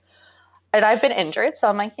 and I've been injured. So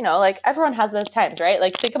I'm like, you know, like everyone has those times, right?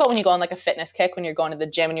 Like think about when you go on like a fitness kick, when you're going to the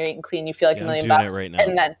gym and you're eating clean, you feel like $1 million bucks. Right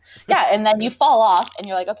now. And then you fall off and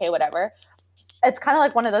you're like, okay, whatever. It's kind of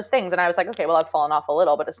like one of those things. And I was like, okay, well, I've fallen off a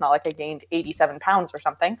little, but it's not like I gained 87 pounds or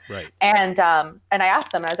something. Right. And I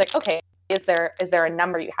asked them, and I was like, okay, is there a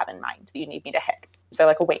number you have in mind that you need me to hit? Is there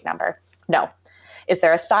like a weight number? No. Is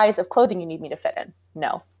there a size of clothing you need me to fit in?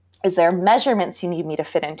 No. Is there measurements you need me to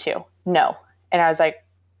fit into? No. And I was like,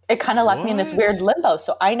 it kind of left me in this weird limbo.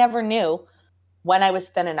 So I never knew when I was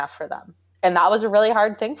thin enough for them. And that was a really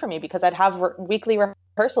hard thing for me because I'd have weekly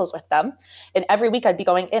rehearsals with them. And every week I'd be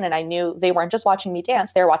going in, and I knew they weren't just watching me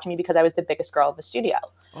dance. They were watching me because I was the biggest girl in the studio.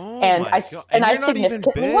 Oh, and I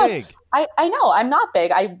significantly was. I know I'm not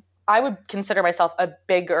big. I would consider myself a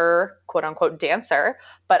bigger, quote unquote, dancer,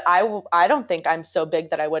 but I don't think I'm so big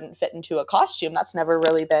that I wouldn't fit into a costume. That's never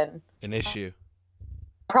really been an issue.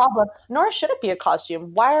 Problem, nor should it be a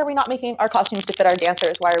costume. Why are we not making our costumes to fit our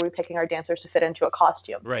dancers? Why are we picking our dancers to fit into a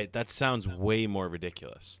costume? Right. That sounds way more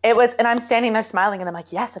ridiculous. It was, and I'm standing there smiling, and I'm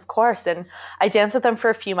like, yes, of course. And I danced with them for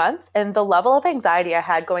a few months, and the level of anxiety I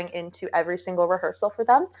had going into every single rehearsal for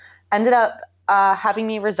them ended up having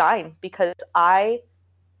me resign because I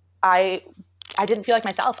didn't feel like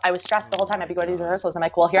myself. I was stressed the whole time I'd be going to these rehearsals. I'm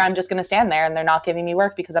like, well, here I'm just going to stand there, and they're not giving me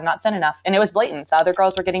work because I'm not thin enough. And it was blatant. The other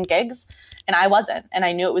girls were getting gigs and I wasn't. And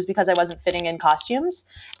I knew it was because I wasn't fitting in costumes.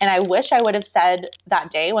 And I wish I would have said that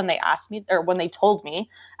day when they asked me, or when they told me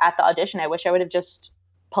at the audition, I wish I would have just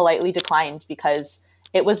politely declined because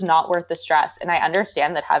it was not worth the stress. And I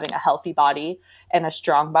understand that having a healthy body and a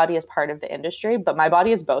strong body is part of the industry, but my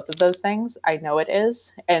body is both of those things. I know it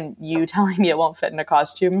is. And you telling me it won't fit in a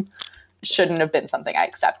costume shouldn't have been something I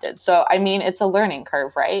accepted. So, I mean, it's a learning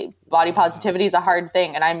curve, right? Body positivity is a hard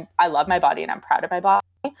thing. And I love my body and I'm proud of my body.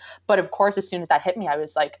 But of course, as soon as that hit me, I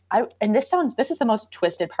was like, this is the most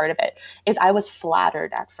twisted part of it, is I was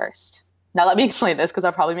flattered at first. Now, let me explain this because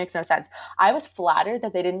that probably makes no sense. I was flattered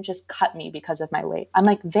that they didn't just cut me because of my weight. I'm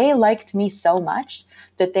like, they liked me so much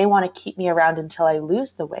that they want to keep me around until I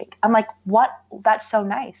lose the weight. I'm like, what? That's so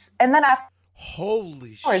nice. And then after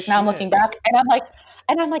Holy hours. Now I'm looking back and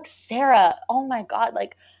I'm like, Sarah, oh my God.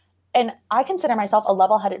 Like, and I consider myself a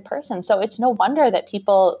level-headed person. So it's no wonder that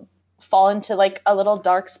people fall into like a little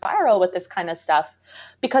dark spiral with this kind of stuff,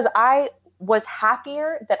 because I was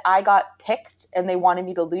happier that I got picked and they wanted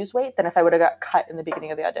me to lose weight than if I would have got cut in the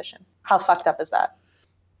beginning of the audition. How fucked up is that?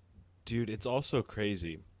 Dude, it's also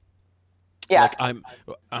crazy. Yeah. Like I'm,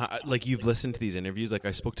 like you've listened to these interviews. Like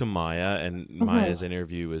I spoke to Maya, and Maya's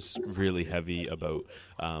interview was really heavy about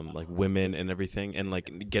like women and everything, and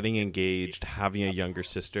like getting engaged, having a younger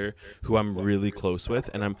sister who I'm really close with,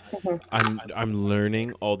 and I'm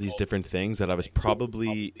learning all these different things that I was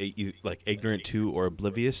probably like ignorant to or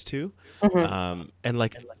oblivious to, and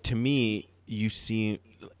like to me, you see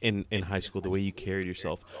in high school the way you carried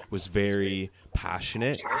yourself was very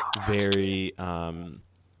passionate,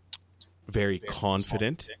 very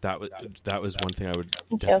confident. That was one thing I would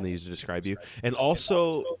definitely use to describe you. And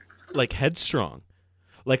also like headstrong.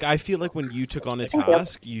 Like I feel like when you took on a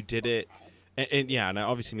task, you did it, and yeah, and I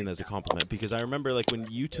obviously mean that as a compliment, because I remember like when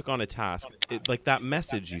you took on a task, like that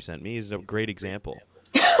message you sent me is a great example.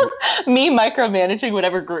 Me micromanaging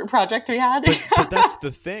whatever group project we had. But that's the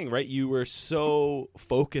thing, right? You were so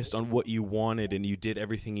focused on what you wanted and you did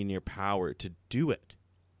everything in your power to do it.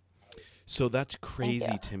 So that's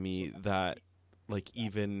crazy to me that like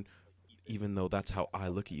even though that's how I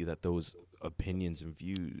look at you, that those opinions and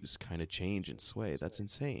views kind of change and sway. That's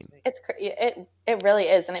insane. It really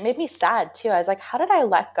is. And it made me sad too. I was like, how did I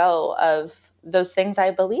let go of those things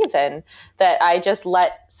I believe in, that I just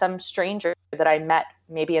let some stranger that I met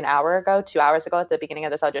maybe an hour ago, 2 hours ago at the beginning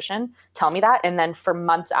of this audition tell me that. And then for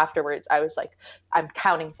months afterwards, I was like, I'm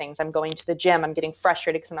counting things. I'm going to the gym. I'm getting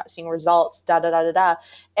frustrated because I'm not seeing results, da, da, da, da, da.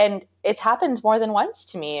 And it's happened more than once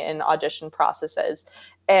to me in audition processes.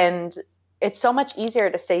 And it's so much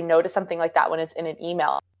easier to say no to something like that when it's in an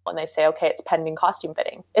email, when they say, okay, it's pending costume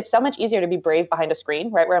fitting. It's so much easier to be brave behind a screen,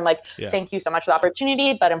 right? Where I'm like, thank you so much for the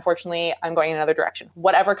opportunity, but unfortunately I'm going in another direction.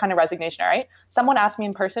 Whatever kind of resignation, right? Someone asked me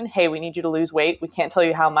in person, hey, we need you to lose weight. We can't tell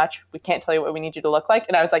you how much. We can't tell you what we need you to look like.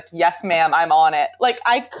 And I was like, yes, ma'am, I'm on it. Like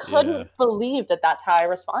I couldn't believe that that's how I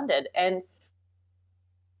responded. And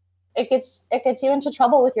it gets you into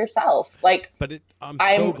trouble with yourself. Like, but I'm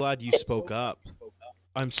so glad you spoke up.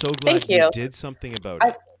 I'm so glad you did something about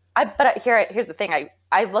it. Here's the thing.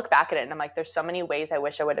 I look back at it and I'm like, there's so many ways I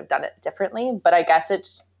wish I would have done it differently, but I guess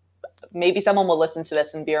it's maybe someone will listen to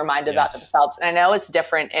this and be reminded of that themselves. And I know it's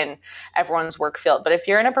different in everyone's work field, but if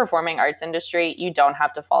you're in a performing arts industry, you don't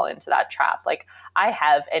have to fall into that trap. Like I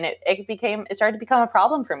have, and it started to become a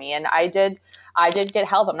problem for me. And I did get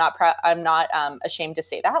help. I'm not ashamed to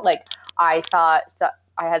say that. Like I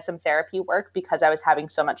had some therapy work because I was having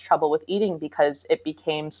so much trouble with eating because it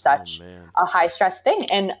became such a high stress thing.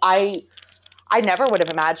 And I never would have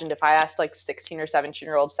imagined if I asked like 16 or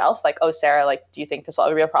 17-year-old self, like, oh, Sarah, like, do you think this will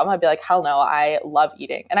ever be a problem? I'd be like, hell no, I love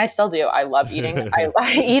eating. And I still do. I love eating. I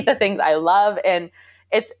eat the things I love. And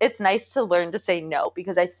it's nice to learn to say no,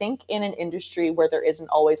 because I think in an industry where there isn't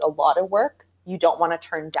always a lot of work, you don't want to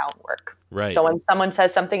turn down work. Right. So when someone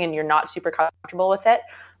says something and you're not super comfortable with it,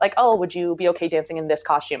 like, oh, would you be okay dancing in this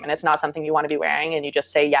costume? And it's not something you want to be wearing, and you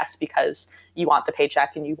just say yes because you want the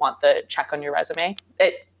paycheck and you want the check on your resume.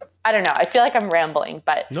 I don't know. I feel like I'm rambling,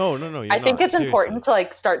 but no. I think it's important to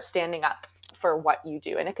like start standing up for what you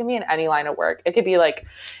do. And it can be in any line of work. It could be like,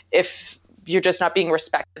 if you're just not being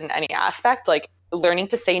respected in any aspect, like learning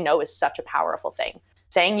to say no is such a powerful thing.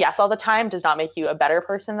 Saying yes all the time does not make you a better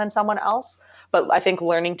person than someone else. But I think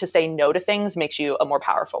learning to say no to things makes you a more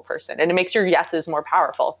powerful person, and it makes your yeses more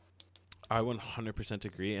powerful. I 100%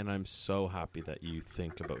 agree, and I'm so happy that you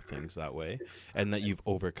think about things that way and that you've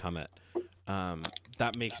overcome it.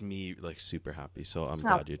 That makes me like super happy. So I'm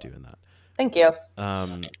glad you're doing that. Thank you.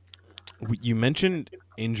 You mentioned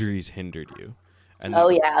injuries hindered you. And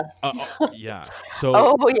yeah.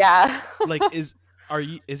 So yeah. like is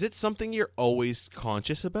it something you're always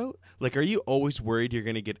conscious about? Like, are you always worried you're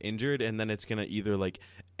going to get injured and then it's going to either like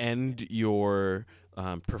end your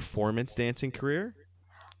performance dancing career?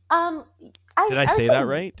 Did I say that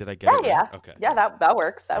right? Did I get it right? Yeah. Okay. Yeah, that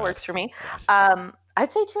works. That works for me. I'd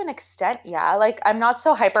say to an extent, yeah. Like I'm not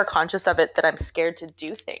so hyper conscious of it that I'm scared to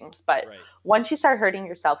do things, but once you start hurting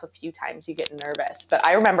yourself a few times, you get nervous. But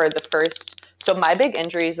I remember so my big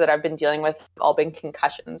injuries that I've been dealing with have all been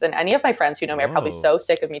concussions. And any of my friends who know me are probably so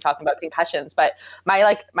sick of me talking about concussions, but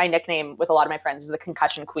my nickname with a lot of my friends is the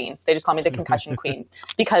concussion queen. They just call me the concussion queen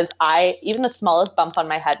because even the smallest bump on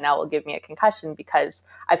my head now will give me a concussion because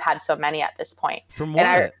I've had so many at this point. From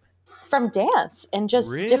what? From dance and just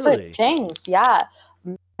different things. Yeah.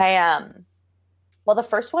 Well, the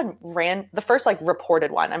first like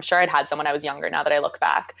reported one. I'm sure I'd had some when I was younger now that I look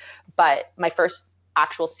back. But my first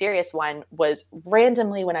actual serious one was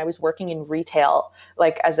randomly when I was working in retail,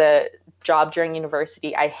 like as a job during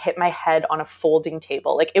university. I hit my head on a folding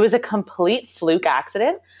table. Like it was a complete fluke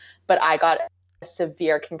accident, but I got a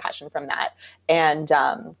severe concussion from that. And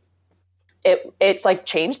it's like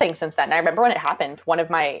changed things since then. And I remember when it happened, one of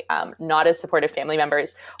my not as supportive family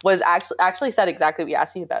members was actually said exactly what you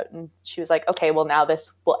asked me about. And she was like, okay, well, now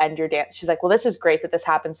this will end your dance. She's like, well, this is great that this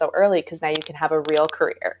happened so early because now you can have a real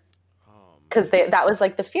career. Because that was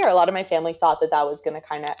like the fear. A lot of my family thought that was going to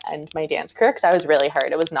kind of end my dance career because I was really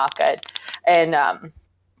hurt. It was not good. And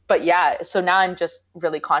but yeah, so now I'm just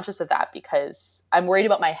really conscious of that because I'm worried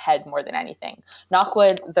about my head more than anything. Knock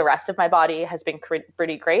wood, the rest of my body has been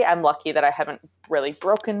pretty great. I'm lucky that I haven't really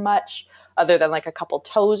broken much other than like a couple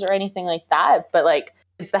toes or anything like that. But like,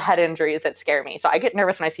 it's the head injuries that scare me. So I get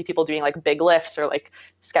nervous when I see people doing like big lifts or like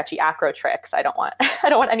sketchy acro tricks. I don't want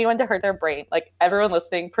anyone to hurt their brain. Like everyone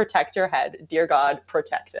listening, protect your head. Dear God,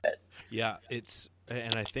 protect it. Yeah,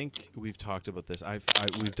 and I think we've talked about this.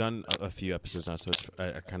 We've done a few episodes now, so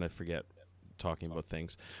I kind of forget talking about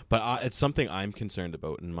things. But it's something I'm concerned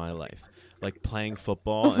about in my life, like playing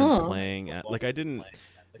football and playing at, like I didn't,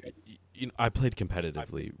 I played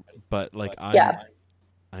competitively, but like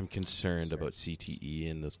I'm concerned about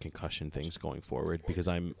CTE and those concussion things going forward because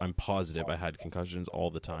I'm positive I had concussions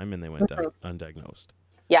all the time and they went undiagnosed.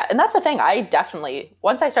 Yeah, and that's the thing. I definitely,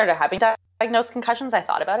 once I started having diagnosed concussions, I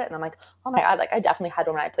thought about it and I'm like, oh my God, like I definitely had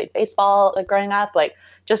one when I played baseball like growing up, like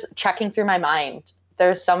just checking through my mind.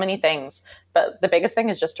 There's so many things, but the biggest thing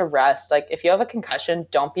is just to rest. Like if you have a concussion,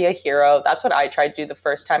 don't be a hero. That's what I tried to do the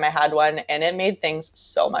first time I had one, and it made things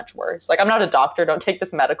so much worse. Like I'm not a doctor. Don't take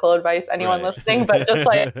this medical advice, anyone listening, but just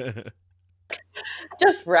like,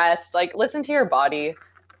 just rest. Like listen to your body.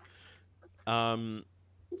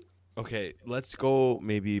 Okay, let's go.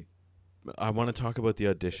 Maybe I want to talk about the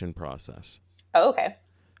audition process. Oh, okay.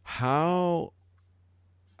 How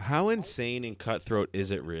insane and cutthroat is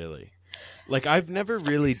it really? Like I've never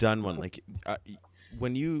really done one. Like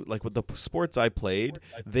when you like with the sports I played,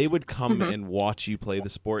 they would come and watch you play the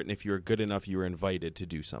sport, and if you were good enough, you were invited to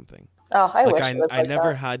do something. Oh, I like, wish it was I like never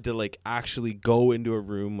that. had to like actually go into a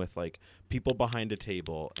room with like people behind a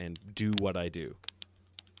table and do what I do.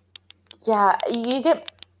 Yeah,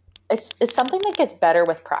 it's something that gets better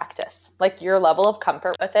with practice. Like your level of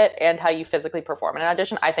comfort with it and how you physically perform in an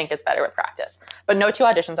audition, I think it's better with practice. But no two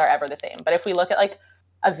auditions are ever the same. But if we look at like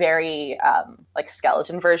a very like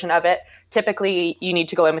skeleton version of it, typically you need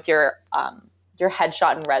to go in with your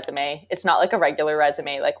headshot and resume. It's not like a regular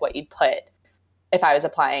resume like what you'd put if I was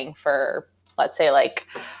applying for, let's say, like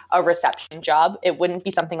a reception job. It wouldn't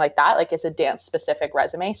be something like that. Like it's a dance specific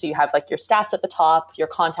resume. So you have like your stats at the top, your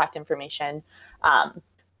contact information.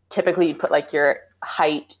 Typically you'd put like your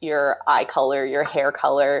height, your eye color, your hair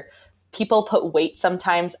color. People put weight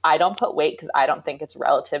sometimes. I don't put weight because I don't think it's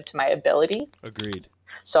relative to my ability. Agreed.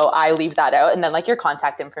 So I leave that out. And then like your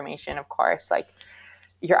contact information, of course, like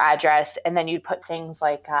your address. And then you'd put things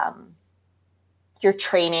like your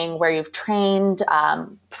training, where you've trained,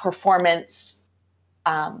 performance,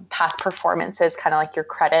 past performances, kind of like your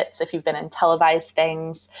credits if you've been in televised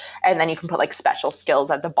things. And then you can put like special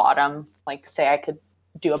skills at the bottom. Like say I could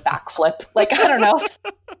do a backflip. Like, I don't know.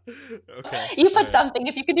 Okay. You put something,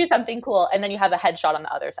 if you could do something cool, and then you have a headshot on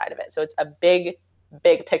the other side of it. So it's a big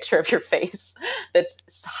picture of your face that's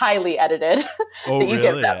highly edited. Oh, that you really?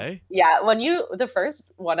 give them. Eh? Yeah. The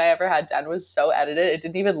first one I ever had done was so edited. It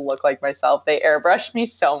didn't even look like myself. They airbrushed me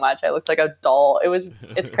so much. I looked like a doll.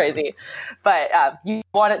 It's crazy. But you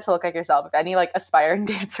want it to look like yourself. If any like aspiring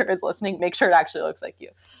dancer is listening, make sure it actually looks like you.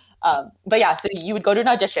 But yeah, so you would go to an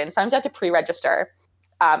audition. Sometimes you have to pre-register.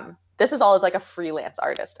 This is all as like a freelance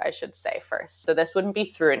artist, I should say first. So this wouldn't be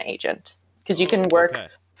through an agent because you can work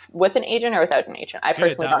with an agent or without an agent. I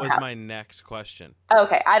personally don't have. That was my next question.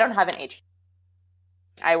 Okay, I don't have an agent.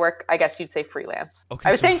 I work, I guess you'd say freelance. Okay,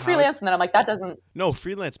 I was saying freelance and then I'm like, that doesn't. No,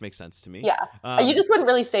 freelance makes sense to me. Yeah. You just wouldn't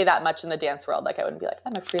really say that much in the dance world. Like I wouldn't be like,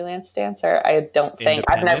 I'm a freelance dancer. I don't think.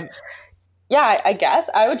 I've never. Yeah, I guess.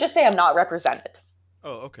 I would just say I'm not represented.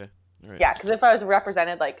 Oh, okay. All right. Yeah, because if I was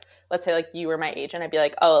represented, like, let's say, like, you were my agent, I'd be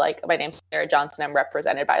like, oh, like, my name's Sarah Johnsen. I'm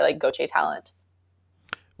represented by, like, Goche Talent.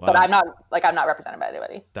 Wow. But I'm not represented by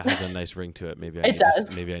anybody. That has a nice ring to it. Maybe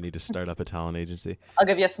I need to start up a talent agency. I'll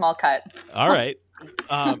give you a small cut. All right.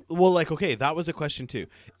 Well, like, okay, that was a question too.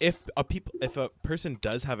 If a person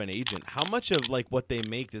does have an agent, how much of like what they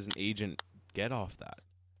make does an agent get off that?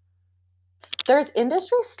 There's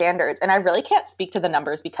industry standards, and I really can't speak to the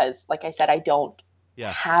numbers because, like I said, I don't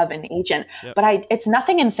have an agent. Yep. But it's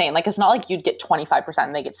nothing insane. Like, it's not like you'd get 25%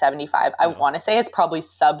 and they get 75. I want to say it's probably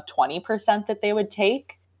sub 20% that they would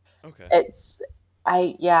take. Okay.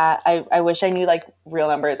 I wish I knew like real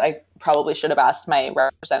numbers. I probably should have asked my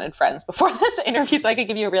represented friends before this interview so I could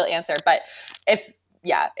give you a real answer. But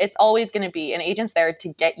it's always going to be an agent's there to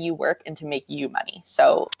get you work and to make you money.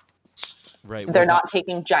 So they're not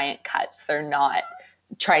taking giant cuts. They're not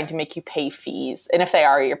trying to make you pay fees. And if they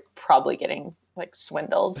are, you're probably getting like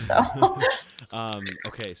swindled. So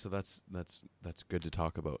okay, so that's good to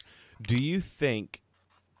talk about. Do you think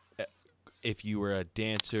if you were a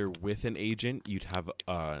dancer with an agent, you'd have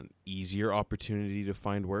an easier opportunity to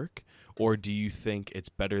find work? Or do you think it's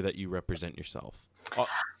better that you represent yourself?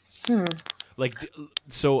 Like,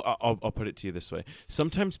 so I'll put it to you this way.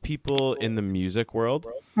 Sometimes people in the music world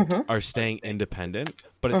are staying independent,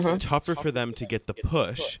 but it's tougher for them to get the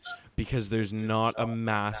push because there's not a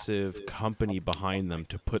massive company behind them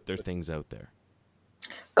to put their things out there.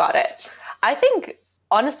 Got it. I think,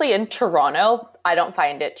 honestly, in Toronto, I don't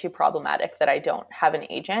find it too problematic that I don't have an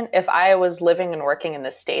agent. If I was living and working in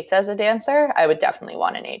the States as a dancer, I would definitely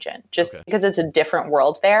want an agent just because it's a different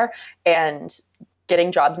world there. And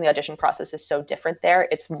getting jobs in the audition process is so different there.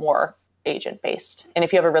 It's more agent based. And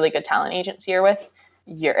if you have a really good talent agency you're with,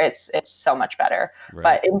 it's so much better. Right.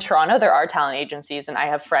 But in Toronto, there are talent agencies, and I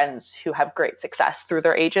have friends who have great success through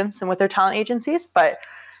their agents and with their talent agencies. But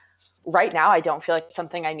right now, I don't feel like it's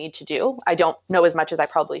something I need to do. I don't know as much as I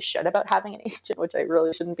probably should about having an agent, which I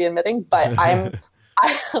really shouldn't be admitting. But I'm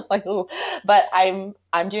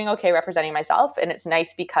doing okay representing myself, and it's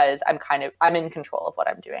nice because I'm in control of what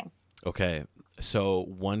I'm doing. Okay. So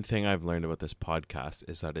one thing I've learned about this podcast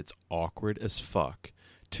is that it's awkward as fuck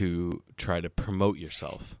to try to promote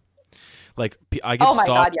yourself. Like, I get stopped.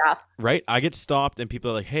 God, yeah. Right? I get stopped and people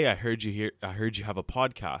are like, "Hey, I heard you have a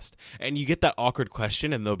podcast." And you get that awkward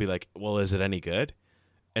question and they'll be like, "Well, is it any good?"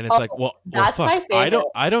 And it's that's fuck. My favorite.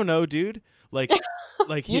 I don't know, dude. Like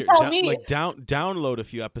here, download a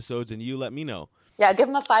few episodes and you let me know. Yeah, give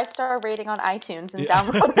them a 5-star rating on iTunes and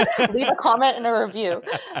download it. Leave a comment and a review.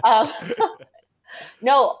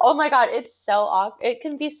 No, oh my God, it's so awkward. It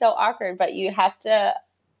can be so awkward, but you have to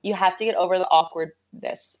get over the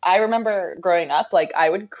awkwardness. I remember growing up, like, I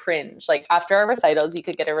would cringe. Like, after our recitals, you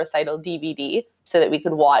could get a recital DVD so that we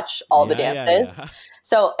could watch all the dances. Yeah.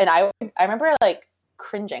 So, and I remember like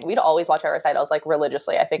cringing. We'd always watch our recitals like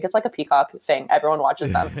religiously. I think it's like a Peacock thing. Everyone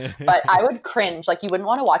watches them. But I would cringe. Like, you wouldn't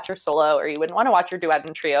want to watch your solo or you wouldn't want to watch your duet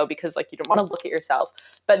and trio because like you don't want to look at yourself.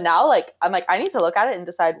 But now, like, I'm like, I need to look at it and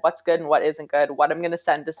decide what's good and what isn't good, what I'm going to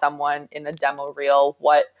send to someone in a demo reel,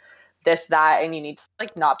 what this, that, and you need to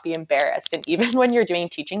like not be embarrassed. And even when you're doing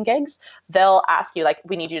teaching gigs, they'll ask you like,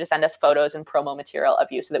 we need you to send us photos and promo material of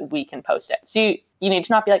you so that we can post it. So you need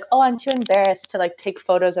to not be like, oh, I'm too embarrassed to like take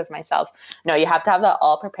photos of myself. No, you have to have that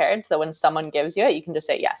all prepared so that when someone gives you it, you can just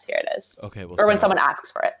say, yes, here it is. Okay. Well, or when someone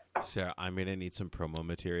asks for it. Sarah, I'm going to need some promo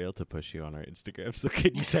material to push you on our Instagram. So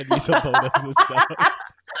can you send me some photos and stuff?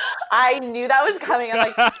 I knew that was coming. I'm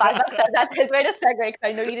like, $5 said that's his way to segue because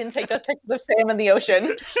I know you didn't take those pictures of Sam in the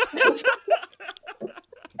ocean.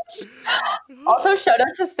 Also, shout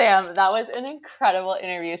out to Sam. That was an incredible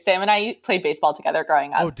interview. Sam and I played baseball together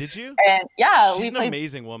growing up. Oh, did you? And yeah, she's an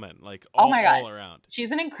amazing woman. Like, all around.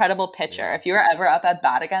 She's an incredible pitcher. Yeah. If you were ever up at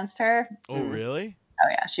bat against her. Oh, really? Oh,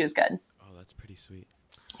 yeah. She was good. Oh, that's pretty sweet.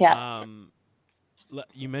 Yeah.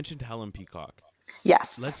 You mentioned Helen Peacock.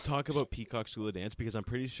 Yes. Let's talk about Peacock School of Dance because I'm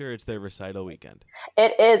pretty sure it's their recital weekend.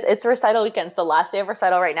 It is. It's recital weekend. It's the last day of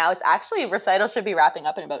recital right now. It's actually, recital should be wrapping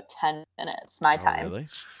up in about 10 minutes, my time. Really?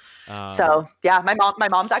 So yeah, my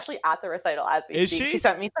mom's actually at the recital as we speak. She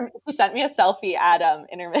sent me a selfie at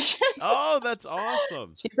intermission. Oh, that's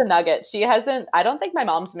awesome. She's a nugget. I don't think my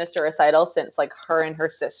mom's missed a recital since like her and her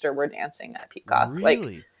sister were dancing at Peacock. Really?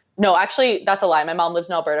 Like, no, actually, that's a lie. My mom lived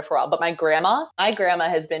in Alberta for a while, but my grandma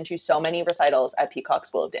has been to so many recitals at Peacock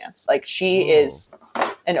School of Dance. Like, she is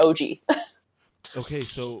an OG. Okay,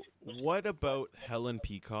 so what about Helen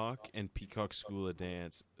Peacock and Peacock School of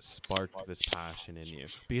Dance sparked this passion in you?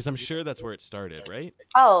 Because I'm sure that's where it started, right?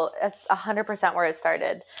 Oh, that's 100% where it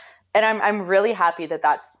started. And I'm really happy that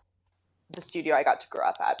that's the studio I got to grow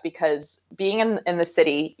up at, because being in the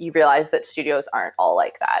city, you realize that studios aren't all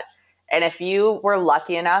like that. And if you were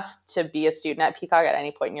lucky enough to be a student at Peacock at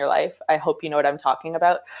any point in your life, I hope you know what I'm talking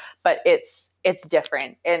about. But it's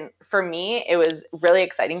different. And for me, it was really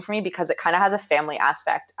exciting for me because it kind of has a family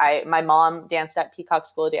aspect. My mom danced at Peacock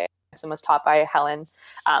School of Dance and was taught by Helen,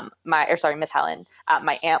 Miss Helen.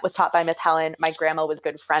 My aunt was taught by Miss Helen. My grandma was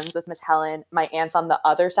good friends with Miss Helen. My aunts on the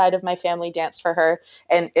other side of my family danced for her.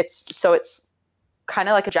 And it's kind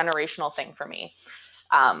of like a generational thing for me,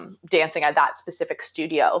 dancing at that specific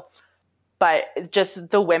studio. But just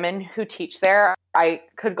the women who teach there, I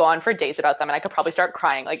could go on for days about them and I could probably start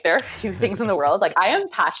crying. Like there are a few things in the world. Like I am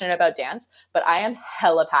passionate about dance, but I am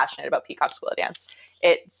hella passionate about Peacock School of Dance.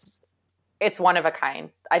 It's one of a kind.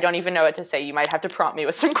 I don't even know what to say. You might have to prompt me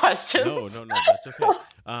with some questions. No, that's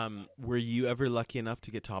okay. Were you ever lucky enough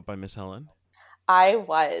to get taught by Miss Helen? I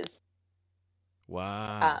was.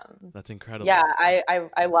 Wow. That's incredible. Yeah,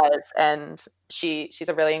 I was. And she's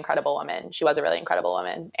a really incredible woman. She was a really incredible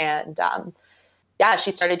woman. And yeah,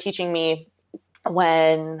 she started teaching me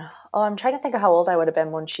when, I'm trying to think of how old I would have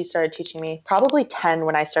been when she started teaching me. Probably 10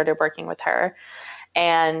 when I started working with her.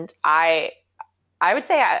 And I would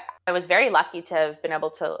say I was very lucky to have been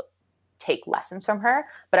able to take lessons from her,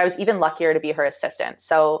 but I was even luckier to be her assistant.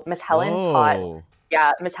 So Miss Helen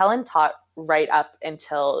taught right up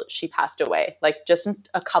until she passed away, like just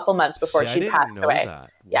a couple months before she passed away. Wow.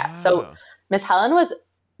 Yeah. So Miss Helen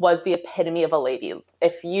was the epitome of a lady.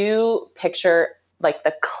 If you picture like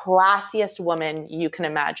the classiest woman you can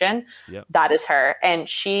imagine, that is her. And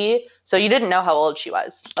so you didn't know how old she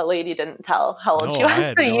was. A lady didn't tell how old she was. I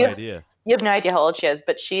had no idea. You have no idea how old she is,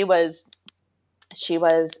 but she was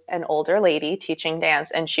an older lady teaching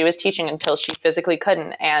dance, and she was teaching until she physically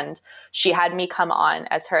couldn't. And she had me come on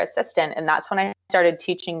as her assistant. And that's when I started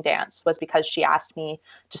teaching dance, was because she asked me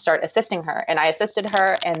to start assisting her, and I assisted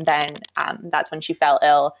her. And then that's when she fell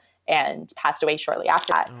ill and passed away shortly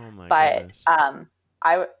after that. Oh my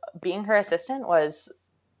goodness. Being her assistant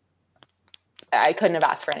I couldn't have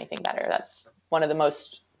asked for anything better. That's one of the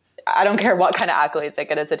most, I don't care what kind of accolades I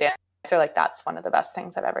get as a dancer, like that's one of the best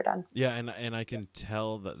things I've ever done. Yeah, and I can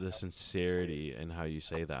tell that the sincerity in how you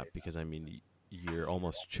say that, because I mean you're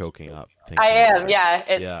almost choking up. I am,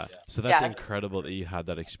 yeah. So that's incredible that you had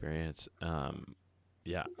that experience.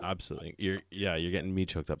 Yeah, absolutely. You're getting me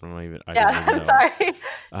choked up. I'm sorry.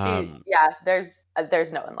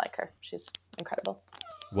 There's no one like her. She's incredible.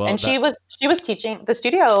 Well, and she was teaching the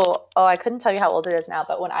studio. I couldn't tell you how old it is now,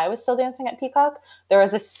 but when I was still dancing at Peacock, there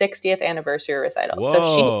was a 60th anniversary recital.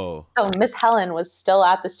 Whoa. So Miss Helen was still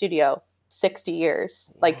at the studio 60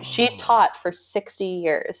 years. Like she taught for 60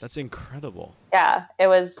 years. That's incredible. Yeah, it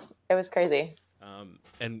was crazy.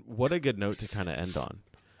 And what a good note to kind of end on.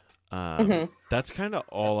 That's kind of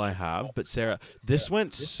all I have. But Sarah, this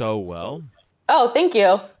went so well. Oh, thank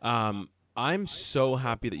you. I'm so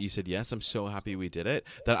happy that you said yes. I'm so happy we did it,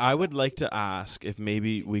 that I would like to ask if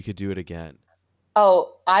maybe we could do it again.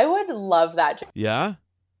 Oh, I would love that. Yeah?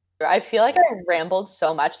 I feel like I rambled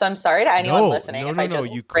so much, so I'm sorry to anyone listening if I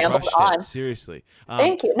just you rambled on. It, seriously.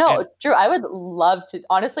 Thank you. No, Drew, I would love to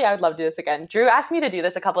do this again. Drew asked me to do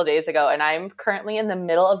this a couple of days ago, and I'm currently in the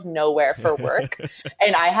middle of nowhere for work,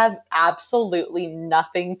 and I have absolutely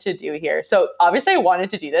nothing to do here. So obviously I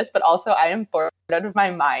wanted to do this, but also I am bored out of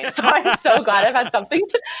my mind. So I'm so glad I've had something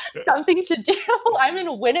to do. I'm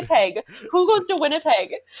in Winnipeg. Who goes to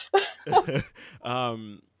Winnipeg?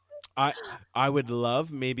 I would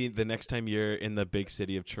love, maybe the next time you're in the big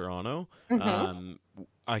city of Toronto,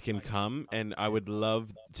 I can come, and I would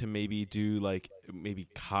love to maybe do like maybe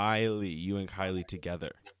you and Kylie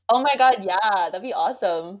together. Oh my God, yeah, that'd be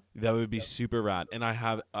awesome. That would be super rad. And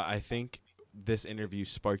I think this interview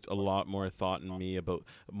sparked a lot more thought in me about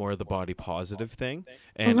more of the body positive thing,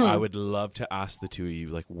 and I would love to ask the two of you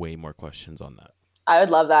like way more questions on that. I would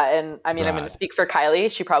love that, and I mean, I'm going to speak for Kylie.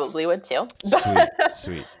 She probably would too.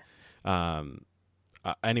 Sweet.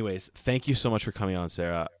 Anyways, thank you so much for coming on,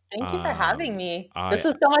 Sarah. Thank you for having me. This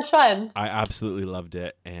was so much fun. I absolutely loved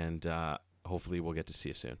it, and hopefully we'll get to see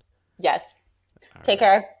you soon. Yes. Take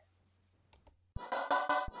care.